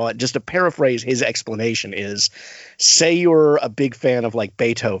audience. So just to paraphrase his explanation is, say you're a big fan of like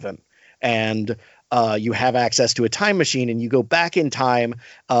Beethoven, and you have access to a time machine and you go back in time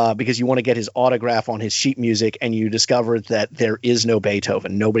because you want to get his autograph on his sheet music, and you discover that there is no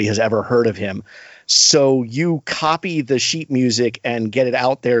Beethoven. Nobody has ever heard of him. So you copy the sheet music and get it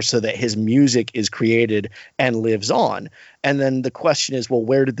out there so that his music is created and lives on. And then the question is, well,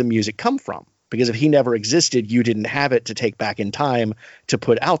 where did the music come from? Because if he never existed, you didn't have it to take back in time to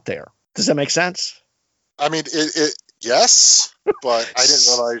put out there. Does that make sense? I mean, yes, but I didn't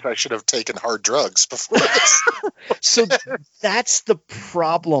realize I should have taken hard drugs before this. So that's the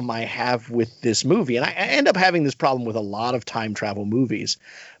problem I have with this movie. And I end up having this problem with a lot of time travel movies.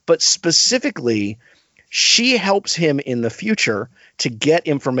 But specifically, she helps him in the future to get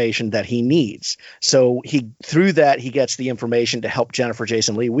information that he needs. So through that, he gets the information to help Jennifer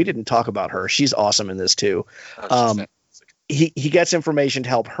Jason Leigh. We didn't talk about her. She's awesome in this too. He gets information to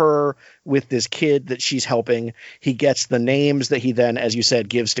help her with this kid that she's helping. He gets the names that he then, as you said,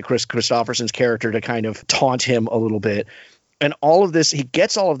 gives to Chris Christopherson's character to kind of taunt him a little bit. And all of this, he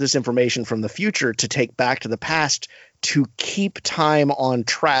gets all of this information from the future to take back to the past to keep time on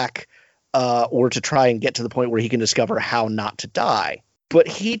track, or to try and get to the point where he can discover how not to die. But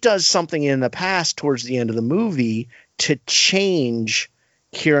he does something in the past towards the end of the movie to change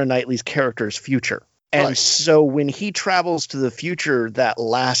Keira Knightley's character's future. And Right. so when he travels to the future that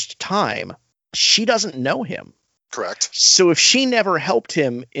last time, she doesn't know him. Correct. So if she never helped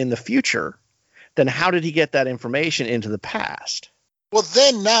him in the future, then how did he get that information into the past? Well,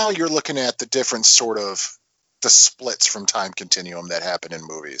 then now you're looking at the different sort of the splits from time continuum that happen in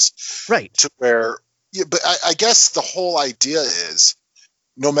movies. Right. To where, yeah, but I guess the whole idea is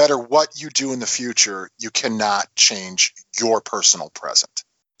no matter what you do in the future, you cannot change your personal present.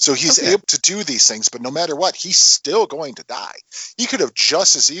 So he's able to do these things, but no matter what, he's still going to die. He could have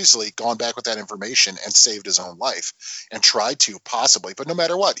just as easily gone back with that information and saved his own life and tried to possibly, but no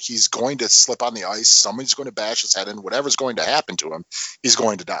matter what, he's going to slip on the ice. Somebody's going to bash his head in. Whatever's going to happen to him, he's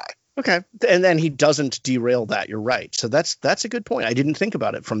going to die. Okay. And then he doesn't derail that. You're right. So that's a good point. I didn't think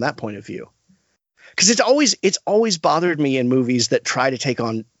about it from that point of view. Because it's always bothered me in movies that try to take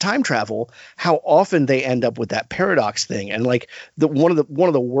on time travel, how often they end up with that paradox thing. And like one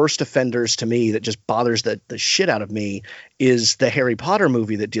of the worst offenders to me that just bothers the shit out of me is the Harry Potter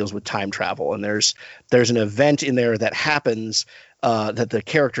movie that deals with time travel. And there's an event in there that happens that the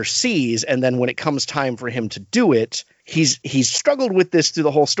character sees, and then when it comes time for him to do it, he's struggled with this through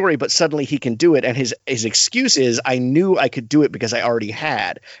the whole story, but suddenly he can do it, and his excuse is, I knew I could do it because I already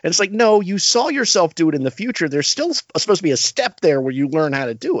had. And it's like, no, you saw yourself do it in the future. There's still supposed to be a step there where you learn how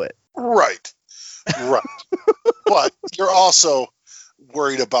to do it. Right. But you're also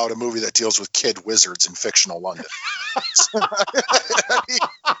worried about a movie that deals with kid wizards in fictional London.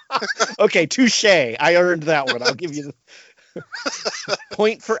 Okay, touche. I earned that one. I'll give you the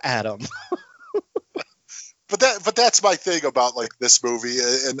point for Adam. But that's my thing about like this movie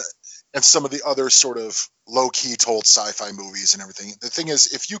and some of the other sort of low-key told sci-fi movies and everything. The thing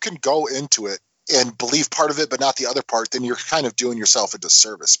is, if you can go into it and believe part of it but not the other part, then you're kind of doing yourself a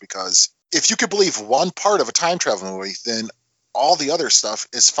disservice, because if you could believe one part of a time travel movie, then all the other stuff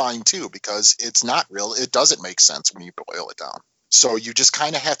is fine too, because it's not real. It doesn't make sense when you boil it down. So you just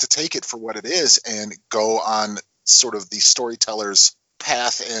kind of have to take it for what it is and go on sort of the storyteller's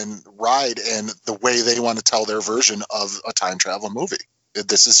path and ride and the way they want to tell their version of a time travel movie.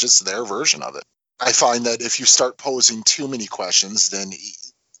 This is just their version of it. I find that if you start posing too many questions, then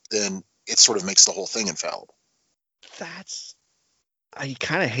it sort of makes the whole thing infallible. I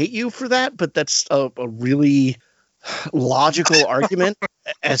kind of hate you for that, but that's a really logical argument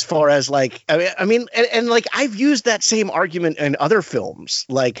as far as like, I mean, and like I've used that same argument in other films.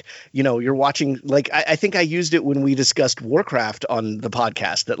 Like, you know, you're watching, like, I think I used it when we discussed Warcraft on the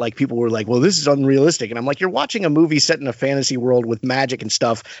podcast, that like people were like, well, this is unrealistic. And I'm like, you're watching a movie set in a fantasy world with magic and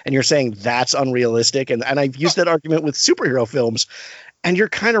stuff, and you're saying that's unrealistic. And I've used that argument with superhero films, and you're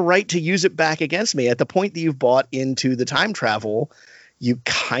kind of right to use it back against me. At the point that you've bought into the time travel, you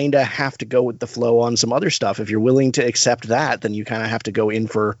kind of have to go with the flow on some other stuff. If you're willing to accept that, then you kind of have to go in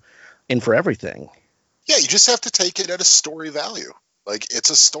for everything. Yeah, you just have to take it at a story value. Like,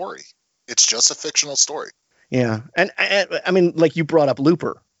 it's a story. It's just a fictional story. Yeah. And I mean, like you brought up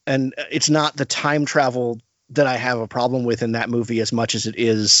Looper, and it's not the time travel that I have a problem with in that movie as much as it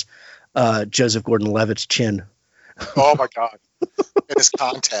is Joseph Gordon-Levitt's chin. Oh my God. And his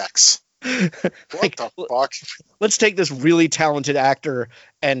contacts. What the fuck? Let's take this really talented actor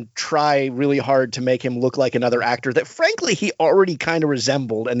and try really hard to make him look like another actor that, frankly, he already kind of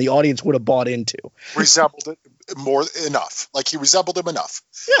resembled and the audience would have bought into. Resembled it more enough. Like, he resembled him enough.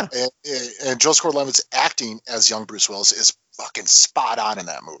 Yeah. And Joseph Gordon-Levitt's acting as young Bruce Willis is fucking spot on in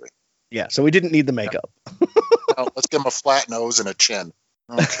that movie. Yeah, so we didn't need the makeup. No, let's give him a flat nose and a chin.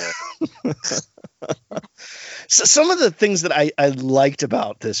 Okay. So some of the things that I liked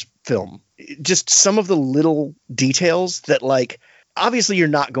about this film, just some of the little details that, like, obviously you're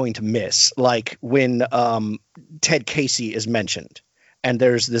not going to miss, like when Ted Casey is mentioned and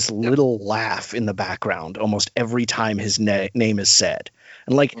there's this little laugh in the background almost every time his name is said.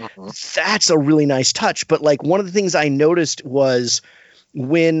 And like, that's a really nice touch. But like, one of the things I noticed was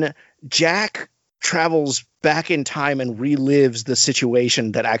when Jack travels back in time and relives the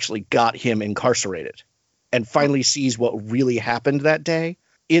situation that actually got him incarcerated and finally sees what really happened that day.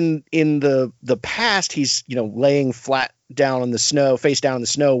 In the past, he's, you know, laying flat down in the snow, face down in the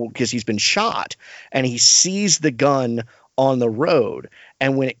snow because he's been shot, and he sees the gun on the road.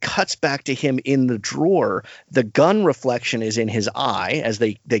 And when it cuts back to him in the drawer, the gun reflection is in his eye, as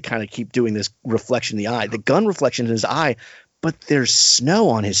they kind of keep doing this reflection in the eye. The gun reflection in his eye, but there's snow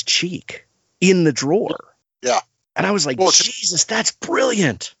on his cheek in the drawer. Yeah. And I was like, well, Jesus, that's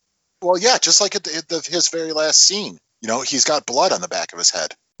brilliant. Well, yeah, just like at his very last scene, you know, he's got blood on the back of his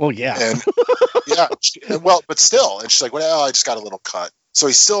head. Well, yeah. And yeah, well, but still, and she's like, well, I just got a little cut. So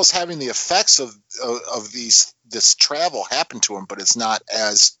he still is having the effects of this travel happen to him, but it's not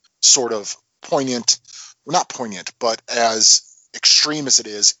as sort of poignant, well, not poignant, but as extreme as it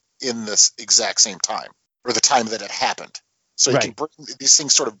is in this exact same time, or the time that it happened. So Right. you can bring these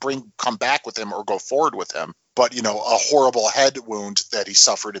things sort of come back with him or go forward with him. But, a horrible head wound that he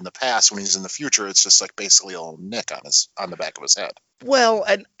suffered in the past, when he's in the future, it's just like basically a little nick on the back of his head. Well,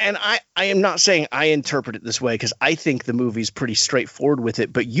 and I am not saying I interpret it this way, because I think the movie's pretty straightforward with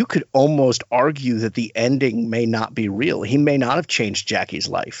it, but you could almost argue that the ending may not be real. He may not have changed Jackie's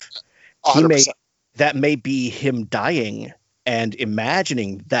life. 100%. That may be him dying and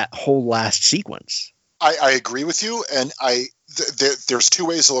imagining that whole last sequence. I agree with you, and there's two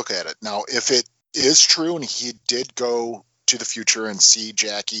ways to look at it. Now, if it is true and he did go to the future and see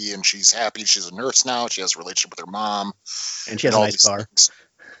Jackie and she's happy, she's a nurse now, she has a relationship with her mom, and she has a nice car. Things.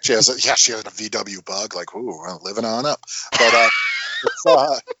 She has a VW Bug, like, ooh, living on up.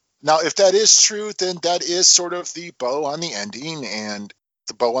 But now, if that is true, then that is sort of the bow on the ending and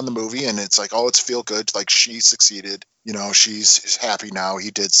the bow on the movie, and it's like, oh, it's feel good, like she succeeded, she's happy now,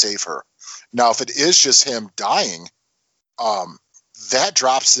 he did save her. Now, if it is just him dying, that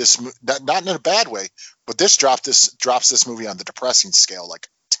drops this, not in a bad way, but this drops this movie on the depressing scale like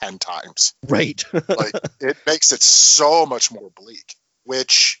 10 times. Right. Like, it makes it so much more bleak,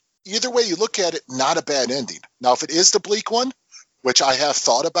 which either way you look at it, not a bad ending. Now, if it is the bleak one, which I have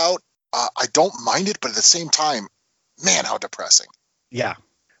thought about, I don't mind it, but at the same time, man, how depressing. Yeah.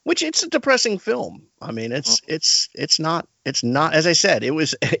 Which, it's a depressing film. I mean, it's not, as I said,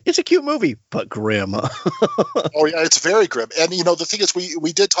 it's a cute movie, but grim. Oh yeah, it's very grim. And the thing is,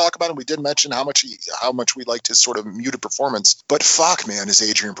 we did talk about it, and we did mention how much we liked his sort of muted performance, but fuck, man, is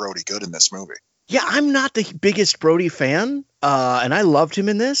Adrian Brody good in this movie? Yeah, I'm not the biggest Brody fan, and I loved him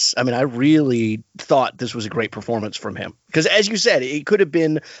in this. I mean, I really thought this was a great performance from him. Because, as you said, it could have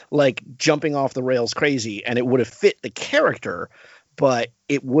been like jumping off the rails crazy, and it would have fit the character, but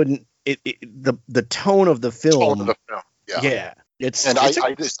it wouldn't. The tone of the film. Yeah. I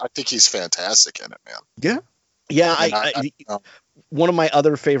think he's fantastic in it, man. Yeah. One of my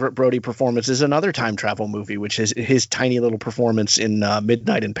other favorite Brody performances is another time travel movie, which is his tiny little performance in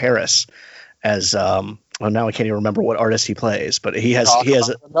Midnight in Paris. As now I can't even remember what artist he plays, but he has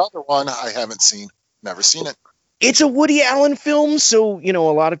another one I haven't seen, never seen it. It's a Woody Allen film, so a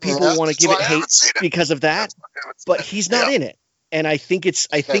lot of people want to give it hate because of that, but he's not in it, and I think it's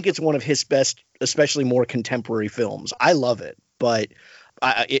one of his best, especially more contemporary films. I love it, but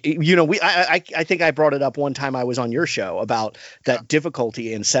I think I brought it up one time I was on your show about that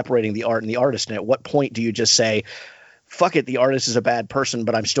difficulty in separating the art and the artist, and at what point do you just say, fuck it, the artist is a bad person,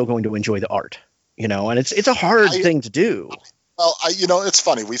 but I'm still going to enjoy the art, and it's a hard thing to do. Well, it's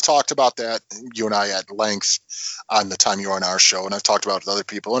funny. We've talked about that, you and I, at length on the time you were on our show, and I've talked about it with other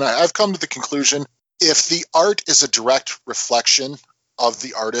people, and I've come to the conclusion, if the art is a direct reflection of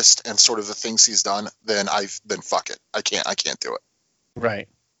the artist and sort of the things he's done, then fuck it. I can't do it. Right.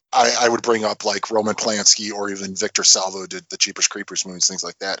 I would bring up like Roman Polanski or even Victor Salvo did the Jeepers Creepers movies, things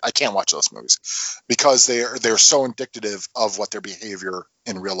like that. I can't watch those movies because they're so indicative of what their behavior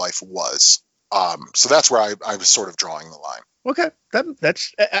in real life was. So that's where I was sort of drawing the line. Okay,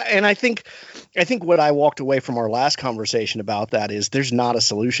 that's and I think what I walked away from our last conversation about that is there's not a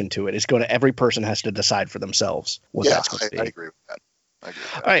solution to it. It's every person has to decide for themselves what that's going to be. I agree with that.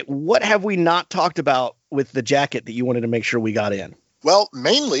 All right, what have we not talked about with the jacket that you wanted to make sure we got in? Well,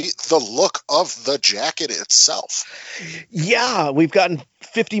 mainly the look of the jacket itself. Yeah, we've gotten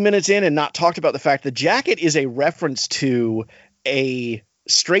 50 minutes in and not talked about the fact the jacket is a reference to a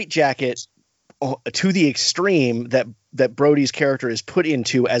straitjacket to the extreme that Brody's character is put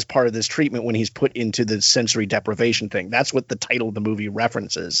into as part of this treatment when he's put into the sensory deprivation thing. That's what the title of the movie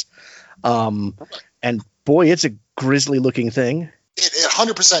references. And boy, it's a grisly looking thing. It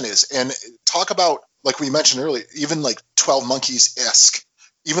 100% is. And talk about, like we mentioned earlier, even like 12 Monkeys-esque,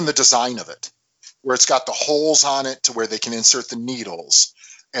 even the design of it, where it's got the holes on it to where they can insert the needles,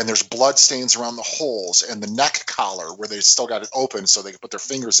 and there's blood stains around the holes, and the neck collar where they still got it open so they can put their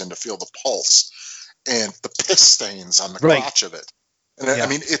fingers in to feel the pulse, and the piss stains on the crotch of it. And I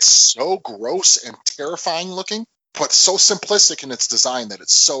mean, it's so gross and terrifying looking, but so simplistic in its design that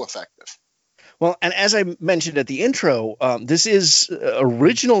it's so effective. Well, and as I mentioned at the intro, this is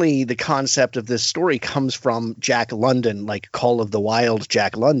originally the concept of this story comes from Jack London, like Call of the Wild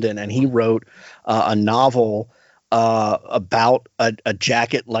Jack London. And he wrote a novel about a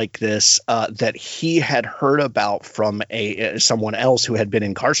jacket like this that he had heard about from someone else who had been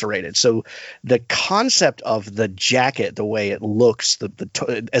incarcerated. So the concept of the jacket, the way it looks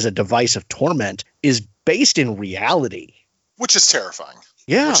as a device of torment, is based in reality. Which is terrifying.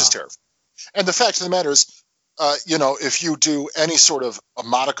 Yeah. Which is terrifying. And the fact of the matter is, if you do any sort of a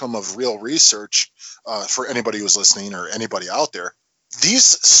modicum of real research, for anybody who's listening or anybody out there, these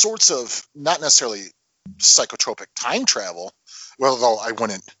sorts of not necessarily psychotropic time travel, well, though I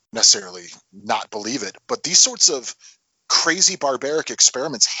wouldn't necessarily not believe it, but these sorts of crazy barbaric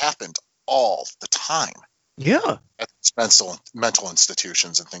experiments happened all the time. Yeah. At mental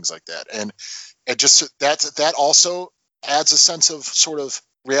institutions and things like that. And it just that also adds a sense of sort of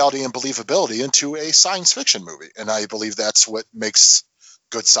reality and believability into a science fiction movie. And I believe that's what makes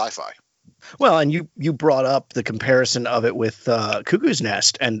good sci-fi. Well, and you brought up the comparison of it with Cuckoo's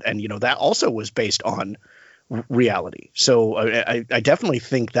Nest, and that also was based on reality. So I definitely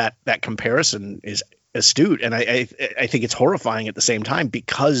think that comparison is astute, and I think it's horrifying at the same time,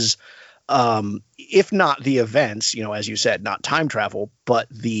 because if not the events, as you said, not time travel, but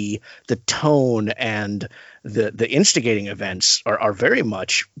the tone and the instigating events are very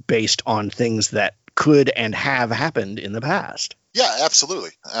much based on things that could and have happened in the past. Yeah, absolutely.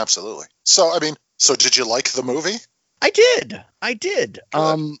 So, did you like the movie? I did. I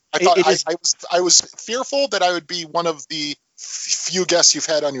was fearful that I would be one of the few guests you've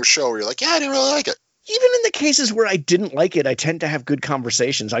had on your show where you're like, yeah, I didn't really like it. Even in the cases where I didn't like it, I tend to have good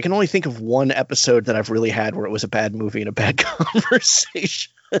conversations. I can only think of one episode that I've really had where it was a bad movie and a bad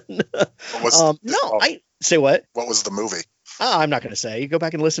conversation. Say what? What was the movie? I'm not going to say. You go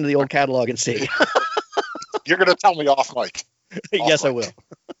back and listen to the old catalog and see. You're going to tell me off mic. Yes, I will.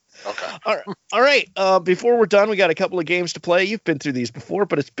 Okay. All right. Before we're done, we got a couple of games to play. You've been through these before,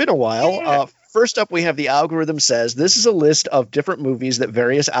 but it's been a while. Yeah. First up, we have The Algorithm Says. This is a list of different movies that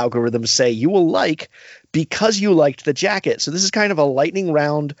various algorithms say you will like because you liked the jacket. So this is kind of a lightning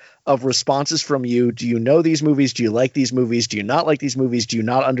round of responses from you. Do you know these movies? Do you like these movies? Do you not like these movies? Do you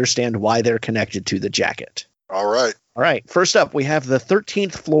not understand why they're connected to the jacket? All right. First up, we have The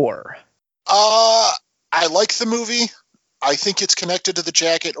 13th Floor. I like the movie. I think it's connected to the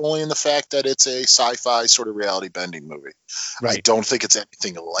jacket only in the fact that it's a sci-fi sort of reality bending movie. Right. I don't think it's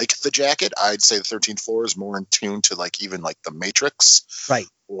anything like the jacket. I'd say The 13th Floor is more in tune to even The Matrix, right,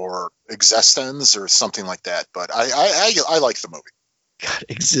 or Existence or something like that. But I like the movie. God,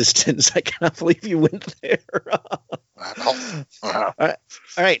 Existence! I cannot believe you went there. All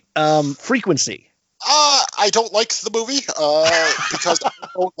right. Frequency. I don't like the movie because I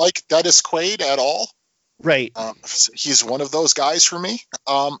don't like Dennis Quaid at all. Right. He's one of those guys for me.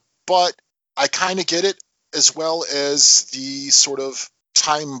 But I kind of get it, as well as the sort of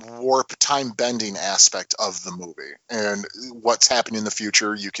time warp, time bending aspect of the movie. And what's happening in the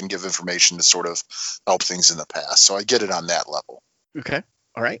future, you can give information to sort of help things in the past. So I get it on that level. Okay.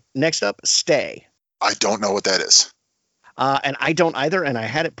 All right. Next up, Stay. I don't know what that is. And I don't either, and I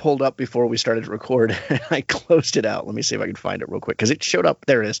had it pulled up before we started to record, and I closed it out. Let me see if I can find it real quick, because it showed up.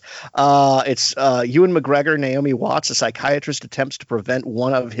 There it is. It's Ewan McGregor, Naomi Watts, a psychiatrist, attempts to prevent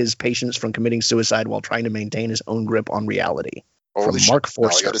one of his patients from committing suicide while trying to maintain his own grip on reality. From Mark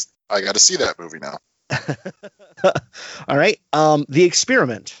Forster. I got to see that movie now. All right. The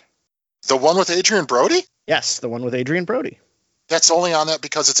Experiment. The one with Adrian Brody? Yes, the one with Adrian Brody. That's only on that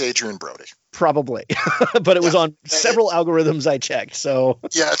because it's Adrian Brody. Probably. But it was on several algorithms I checked. So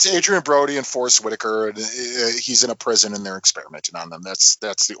yeah, it's Adrian Brody and Forrest Whitaker, and he's in a prison and they're experimenting on them. That's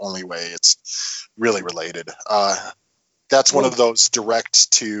the only way it's really related. That's one of those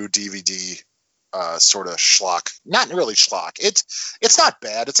direct to DVD sort of schlock. Not really schlock. It's not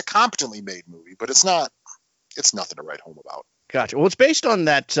bad. It's a competently made movie, but it's nothing to write home about. Gotcha. Well, it's based on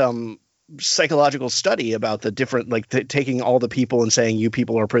that psychological study about the different, taking all the people and saying you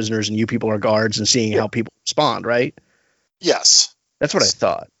people are prisoners and you people are guards and seeing how people respond, right? Yes. That's what I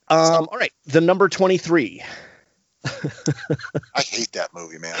thought. All right. The Number 23. I hate that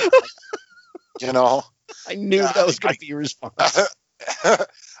movie, man. I knew that was going to be your response.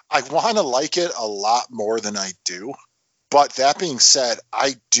 I want to like it a lot more than I do. But that being said,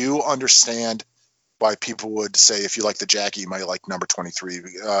 I do understand why people would say if you like the Jackie, you might like Number 23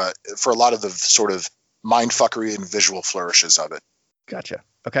 for a lot of the sort of mindfuckery and visual flourishes of it. Gotcha.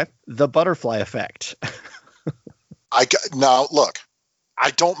 Okay. The Butterfly Effect. Now, look,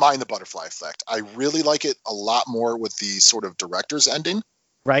 I don't mind the Butterfly Effect. I really like it a lot more with the sort of director's ending.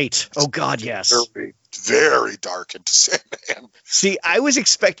 Right. Oh, God, yes. Very, very dark and Sandman. See, I was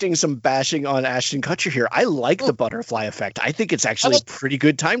expecting some bashing on Ashton Kutcher here. I like the Butterfly Effect. I think it's actually a pretty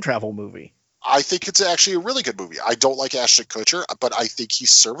good time travel movie. I think it's actually a really good movie. I don't like Ashton Kutcher, but I think he's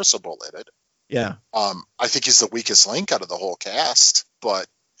serviceable in it. Yeah. I think he's the weakest link out of the whole cast, but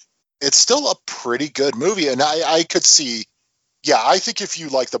it's still a pretty good movie. And I could see, I think if you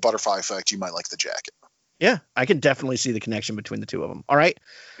like the Butterfly Effect, you might like the Jacket. Yeah, I can definitely see the connection between the two of them. All right.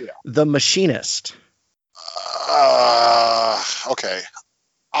 Yeah. The Machinist. Okay.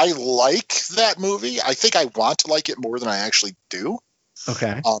 I like that movie. I think I want to like it more than I actually do.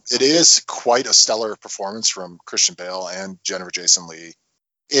 Okay. It is quite a stellar performance from Christian Bale and Jennifer Jason Leigh.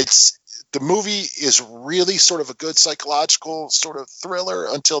 The movie is really sort of a good psychological sort of thriller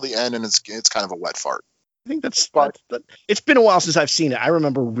until the end, and it's kind of a wet fart. I think it's been a while since I've seen it. I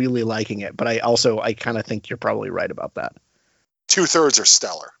remember really liking it, but I kind of think you're probably right about that. 2/3 are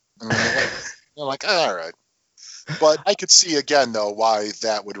stellar. I mean, you're like, all right. But I could see again though why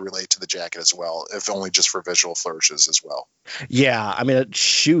that would relate to the jacket as well, if only just for visual flourishes as well. Yeah, I mean,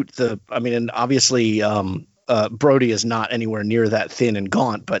 and obviously Brody is not anywhere near that thin and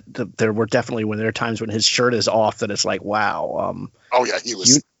gaunt, but there were definitely there are times when his shirt is off that it's like, wow. Oh yeah, he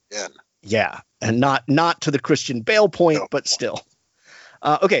was in. Yeah, and not to the Christian Bale point, but still.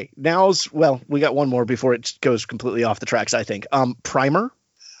 Okay, we got one more before it goes completely off the tracks, I think. Primer?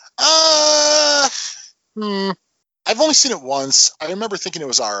 I've only seen it once. I remember thinking it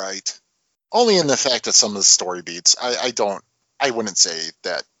was all right. Only in the fact that some of the story beats. I wouldn't say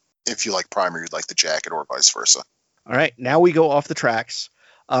that if you like Primer, you'd like the jacket or vice versa. All right, now we go off the tracks.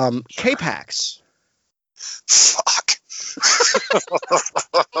 K-Pax. Fuck.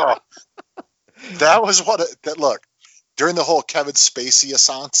 That was look, during the whole Kevin Spacey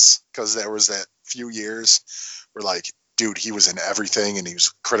assance, because there was that few years where like, dude, he was in everything and he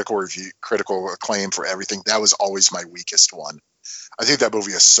was critical acclaim for everything. That was always my weakest one. I think that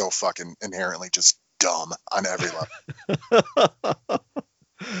movie is so fucking inherently just dumb on every level.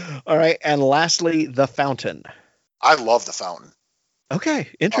 All right, and lastly, The Fountain. I love The Fountain. Okay,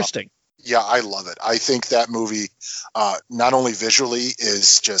 interesting. Yeah, I love it. I think that movie, not only visually,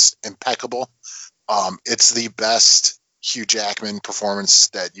 is just impeccable. It's the best Hugh Jackman performance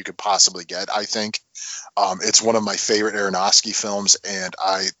that you could possibly get, I think. It's one of my favorite Aronofsky films, and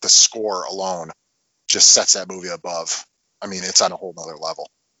the score alone just sets that movie above. I mean, it's on a whole nother level.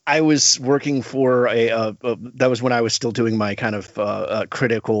 I was working for that was when I was still doing my kind of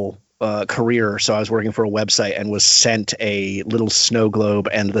critical career. So I was working for a website and was sent a little snow globe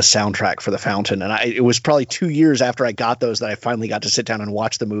and the soundtrack for The Fountain. And it was probably 2 years after I got those that I finally got to sit down and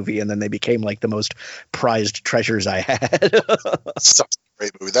watch the movie. And then they became like the most prized treasures I had. Such a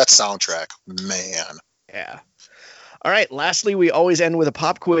great movie. That soundtrack, man. Yeah. All right. Lastly, we always end with a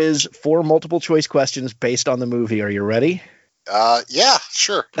pop quiz, 4 multiple choice questions based on the movie. Are you ready? Yeah,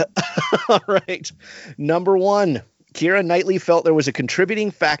 sure. All right. Number 1. Keira Knightley felt there was a contributing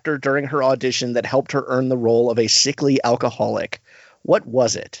factor during her audition that helped her earn the role of a sickly alcoholic. What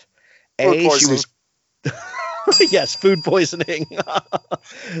was it? Food poisoning. Yes, food poisoning.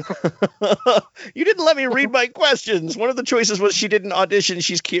 You didn't let me read my questions. One of the choices was she didn't audition.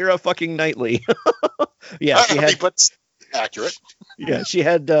 She's Keira fucking Knightley. Yeah, she had. But accurate. Yeah, she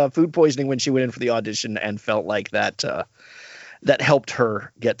had food poisoning when she went in for the audition and felt like that helped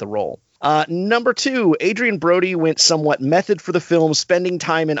her get the role. Number 2, Adrian Brody went somewhat method for the film, spending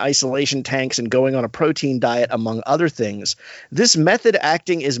time in isolation tanks and going on a protein diet, among other things. This method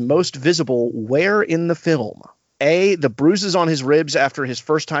acting is most visible where in the film? A, the bruises on his ribs after his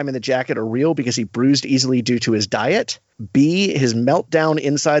first time in the jacket are real because he bruised easily due to his diet. B, his meltdown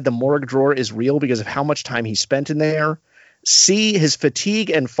inside the morgue drawer is real because of how much time he spent in there. C, his fatigue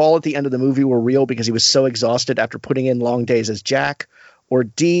and fall at the end of the movie were real because he was so exhausted after putting in long days as Jack. Or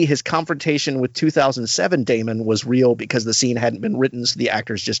D, his confrontation with 2007 Damon was real because the scene hadn't been written, so the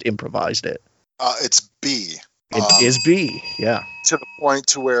actors just improvised it. It's B. It is B, yeah. To the point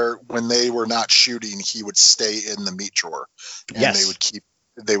to where when they were not shooting, he would stay in the meat drawer, and yes.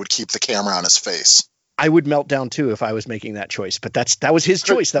 they would keep the camera on his face. I would melt down too if I was making that choice, but that was his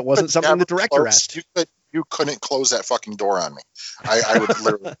choice. That wasn't something the director asked. You couldn't close that fucking door on me. I would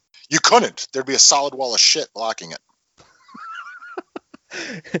literally. You couldn't. There'd be a solid wall of shit blocking it.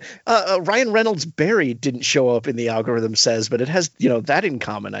 Ryan Reynolds' Barry didn't show up in the algorithm says, but it has, that in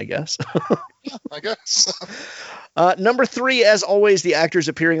common, I guess. Yeah, I guess. Number 3, as always, the actors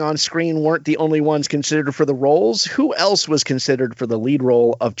appearing on screen weren't the only ones considered for the roles. Who else was considered for the lead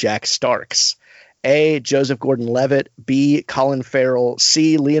role of Jack Starks? A, Joseph Gordon-Levitt, B, Colin Farrell,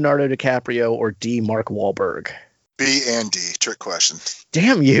 C, Leonardo DiCaprio, or D, Mark Wahlberg? B and D. Trick question.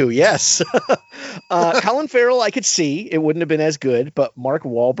 Damn you, yes. Colin Farrell, I could see. It wouldn't have been as good, but Mark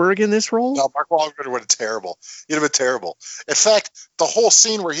Wahlberg in this role? No, Mark Wahlberg would have been terrible. He'd have been terrible. In fact, the whole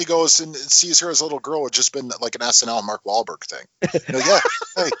scene where he goes and sees her as a little girl would just been like an SNL Mark Wahlberg thing. Yeah,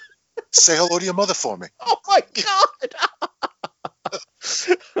 hey, say hello to your mother for me. Oh, my God.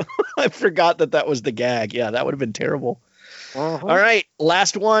 I forgot that was the gag. Yeah, that would have been terrible. All right,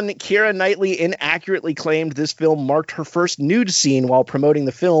 last one. Keira Knightley inaccurately claimed this film marked her first nude scene while promoting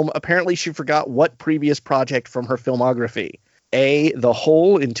the film. Apparently, she forgot what previous project from her filmography. A, The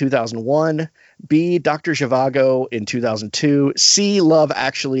Hole in 2001. B, Dr. Zhivago in 2002. C, Love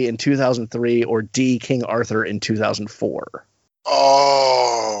Actually in 2003. Or D, King Arthur in 2004.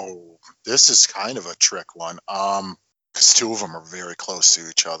 Oh, this is kind of a trick one. Because two of them are very close to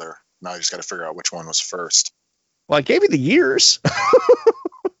each other. Now you just got to figure out which one was first. Well, I gave you the years.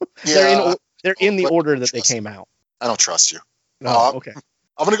 Yeah, they're in the order that they came out. I don't trust you. Oh, okay.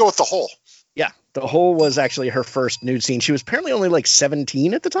 I'm going to go with The Hole. Yeah, The Hole was actually her first nude scene. She was apparently only like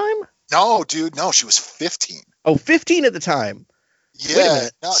 17 at the time. No, dude, no, she was 15. Oh, 15 at the time. Yeah,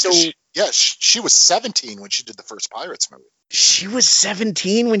 she was 17 when she did the first Pirates movie. She was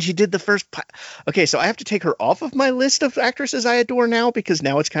 17 when she did the first. Okay, so I have to take her off of my list of actresses I adore now because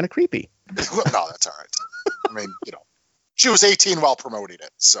now it's kind of creepy. No, that's all right. I mean, she was 18 while promoting it,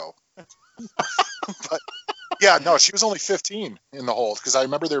 so. But yeah, no, she was only 15 in The Hole because I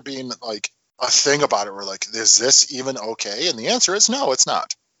remember there being like a thing about it where like, is this even okay? And the answer is no, it's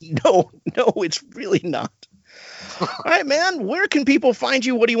not. No, it's really not. All right, man, where can people find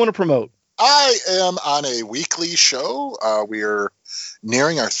you? What do you want to promote? I am on a weekly show. We are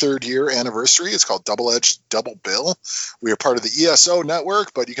nearing our 3rd year anniversary. It's called Double Edge Double Bill. We are part of the ESO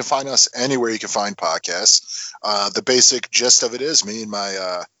network, but you can find us anywhere you can find podcasts. The basic gist of it is me and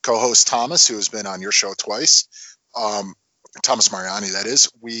my co-host Thomas, who has been on your show twice, Thomas Mariani, that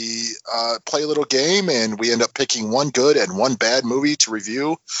is. We play a little game, and we end up picking one good and one bad movie to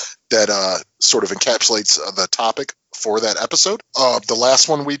review that sort of encapsulates the topic for that episode. The last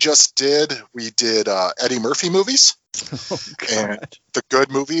one we did Eddie Murphy movies. Oh, and the good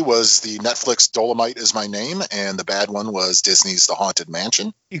movie was the Netflix Dolomite Is My Name, and the bad one was Disney's The Haunted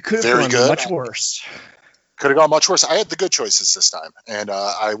Mansion. You could have gone much worse. Could have gone much worse. I had the good choices this time. And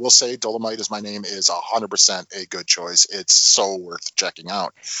I will say Dolomite Is My Name is 100% a good choice. It's so worth checking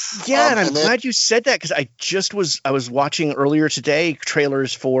out. Yeah, and I'm glad you said that because I was watching earlier today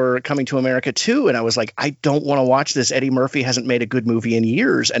trailers for Coming to America 2, and I was like, I don't want to watch this. Eddie Murphy hasn't made a good movie in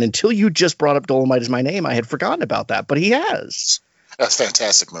years. And until you just brought up Dolomite Is My Name, I had forgotten about that, but he has. That's a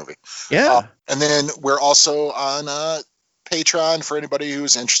fantastic movie. Yeah. And then we're also on Patreon for anybody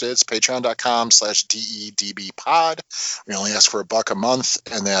who's interested. It's patreon.com/DEDBpod. We only ask for $1 a month,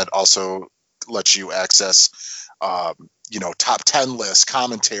 and that also lets you access, top 10 lists,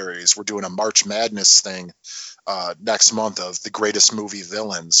 commentaries. We're doing a March Madness thing next month of the greatest movie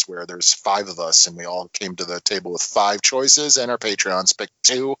villains, where there's 5 of us, and we all came to the table with 5 choices, and our Patreons picked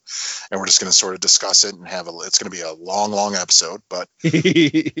 2, and we're just going to sort of discuss it and it's going to be a long episode, but.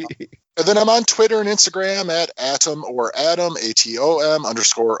 And then I'm on Twitter and Instagram at Atom or Adam,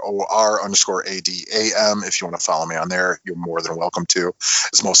 ATOM_OR_ADAM. If you want to follow me on there, you're more than welcome to.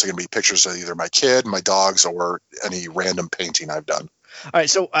 It's mostly going to be pictures of either my kid, my dogs, or any random painting I've done. All right,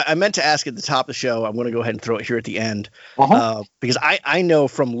 so I meant to ask at the top of the show. I'm going to go ahead and throw it here at the end because I know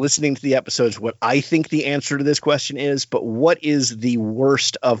from listening to the episodes what I think the answer to this question is, but what is the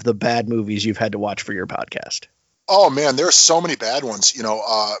worst of the bad movies you've had to watch for your podcast? Oh, man, there are so many bad ones.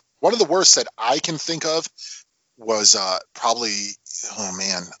 One of the worst that I can think of was probably, oh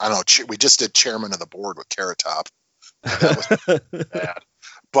man, I don't know. We just did Chairman of the Board with Carrot Top. That was bad.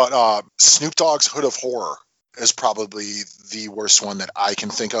 But Snoop Dogg's Hood of Horror is probably the worst one that I can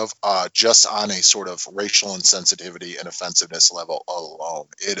think of, just on a sort of racial insensitivity and offensiveness level alone.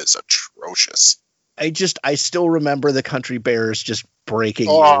 It is atrocious. I still remember the Country Bears just breaking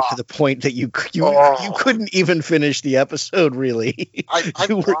you to the point that you couldn't even finish the episode, really.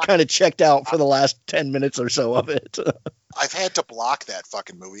 You were kind of checked out for the last 10 minutes or so of it. I've had to block that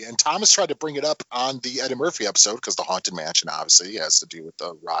fucking movie. And Thomas tried to bring it up on the Eddie Murphy episode because the Haunted Mansion obviously has to do with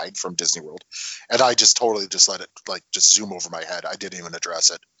the ride from Disney World. And I just totally just let it just zoom over my head. I didn't even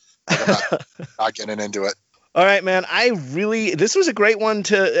address it. I'm not getting into it. All right, man. This was a great one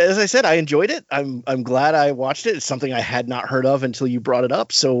as I said, I enjoyed it. I'm glad I watched it. It's something I had not heard of until you brought it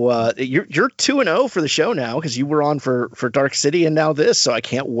up. So you're 2-0 for the show now because you were on for Dark City and now this. So I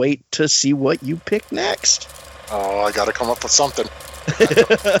can't wait to see what you pick next. Oh, I got to come up with something.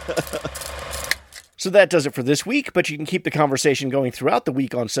 So that does it for this week, but you can keep the conversation going throughout the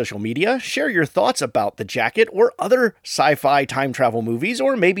week on social media. Share your thoughts about The Jacket or other sci-fi time travel movies,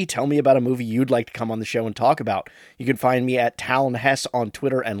 or maybe tell me about a movie you'd like to come on the show and talk about. You can find me at Talon Hess on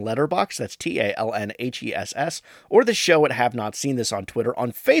Twitter and Letterboxd, that's TALNHESS, or the show at Have Not Seen This on Twitter,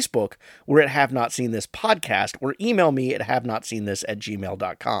 on Facebook, we're at Have Not Seen This Podcast, or email me at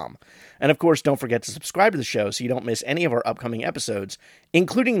havenotseentthis@gmail.com. And of course, don't forget to subscribe to the show so you don't miss any of our upcoming episodes,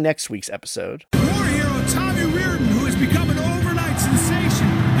 including next week's episode. War hero Tommy Reardon, who has become an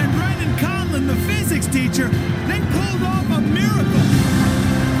teacher. They pulled off a miracle.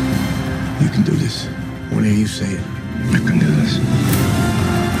 You can do this. When I hear you say it, you can do this.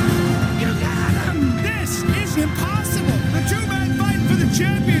 You got him! This is impossible. The two men fighting for the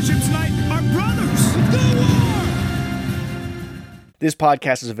championship tonight are brothers. Go on! This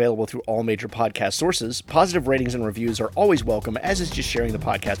podcast is available through all major podcast sources. Positive ratings and reviews are always welcome, as is just sharing the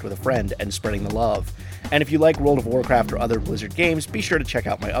podcast with a friend and spreading the love. And if you like World of Warcraft or other Blizzard games, be sure to check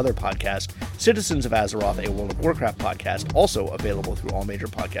out my other podcast, Citizens of Azeroth, a World of Warcraft podcast, also available through all major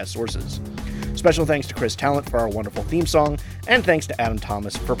podcast sources. Special thanks to Chris Talent for our wonderful theme song, and thanks to Adam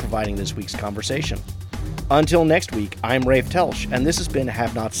Thomas for providing this week's conversation. Until next week, I'm Rafe Telsch, and this has been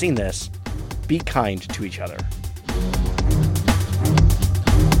Have Not Seen This. Be kind to each other.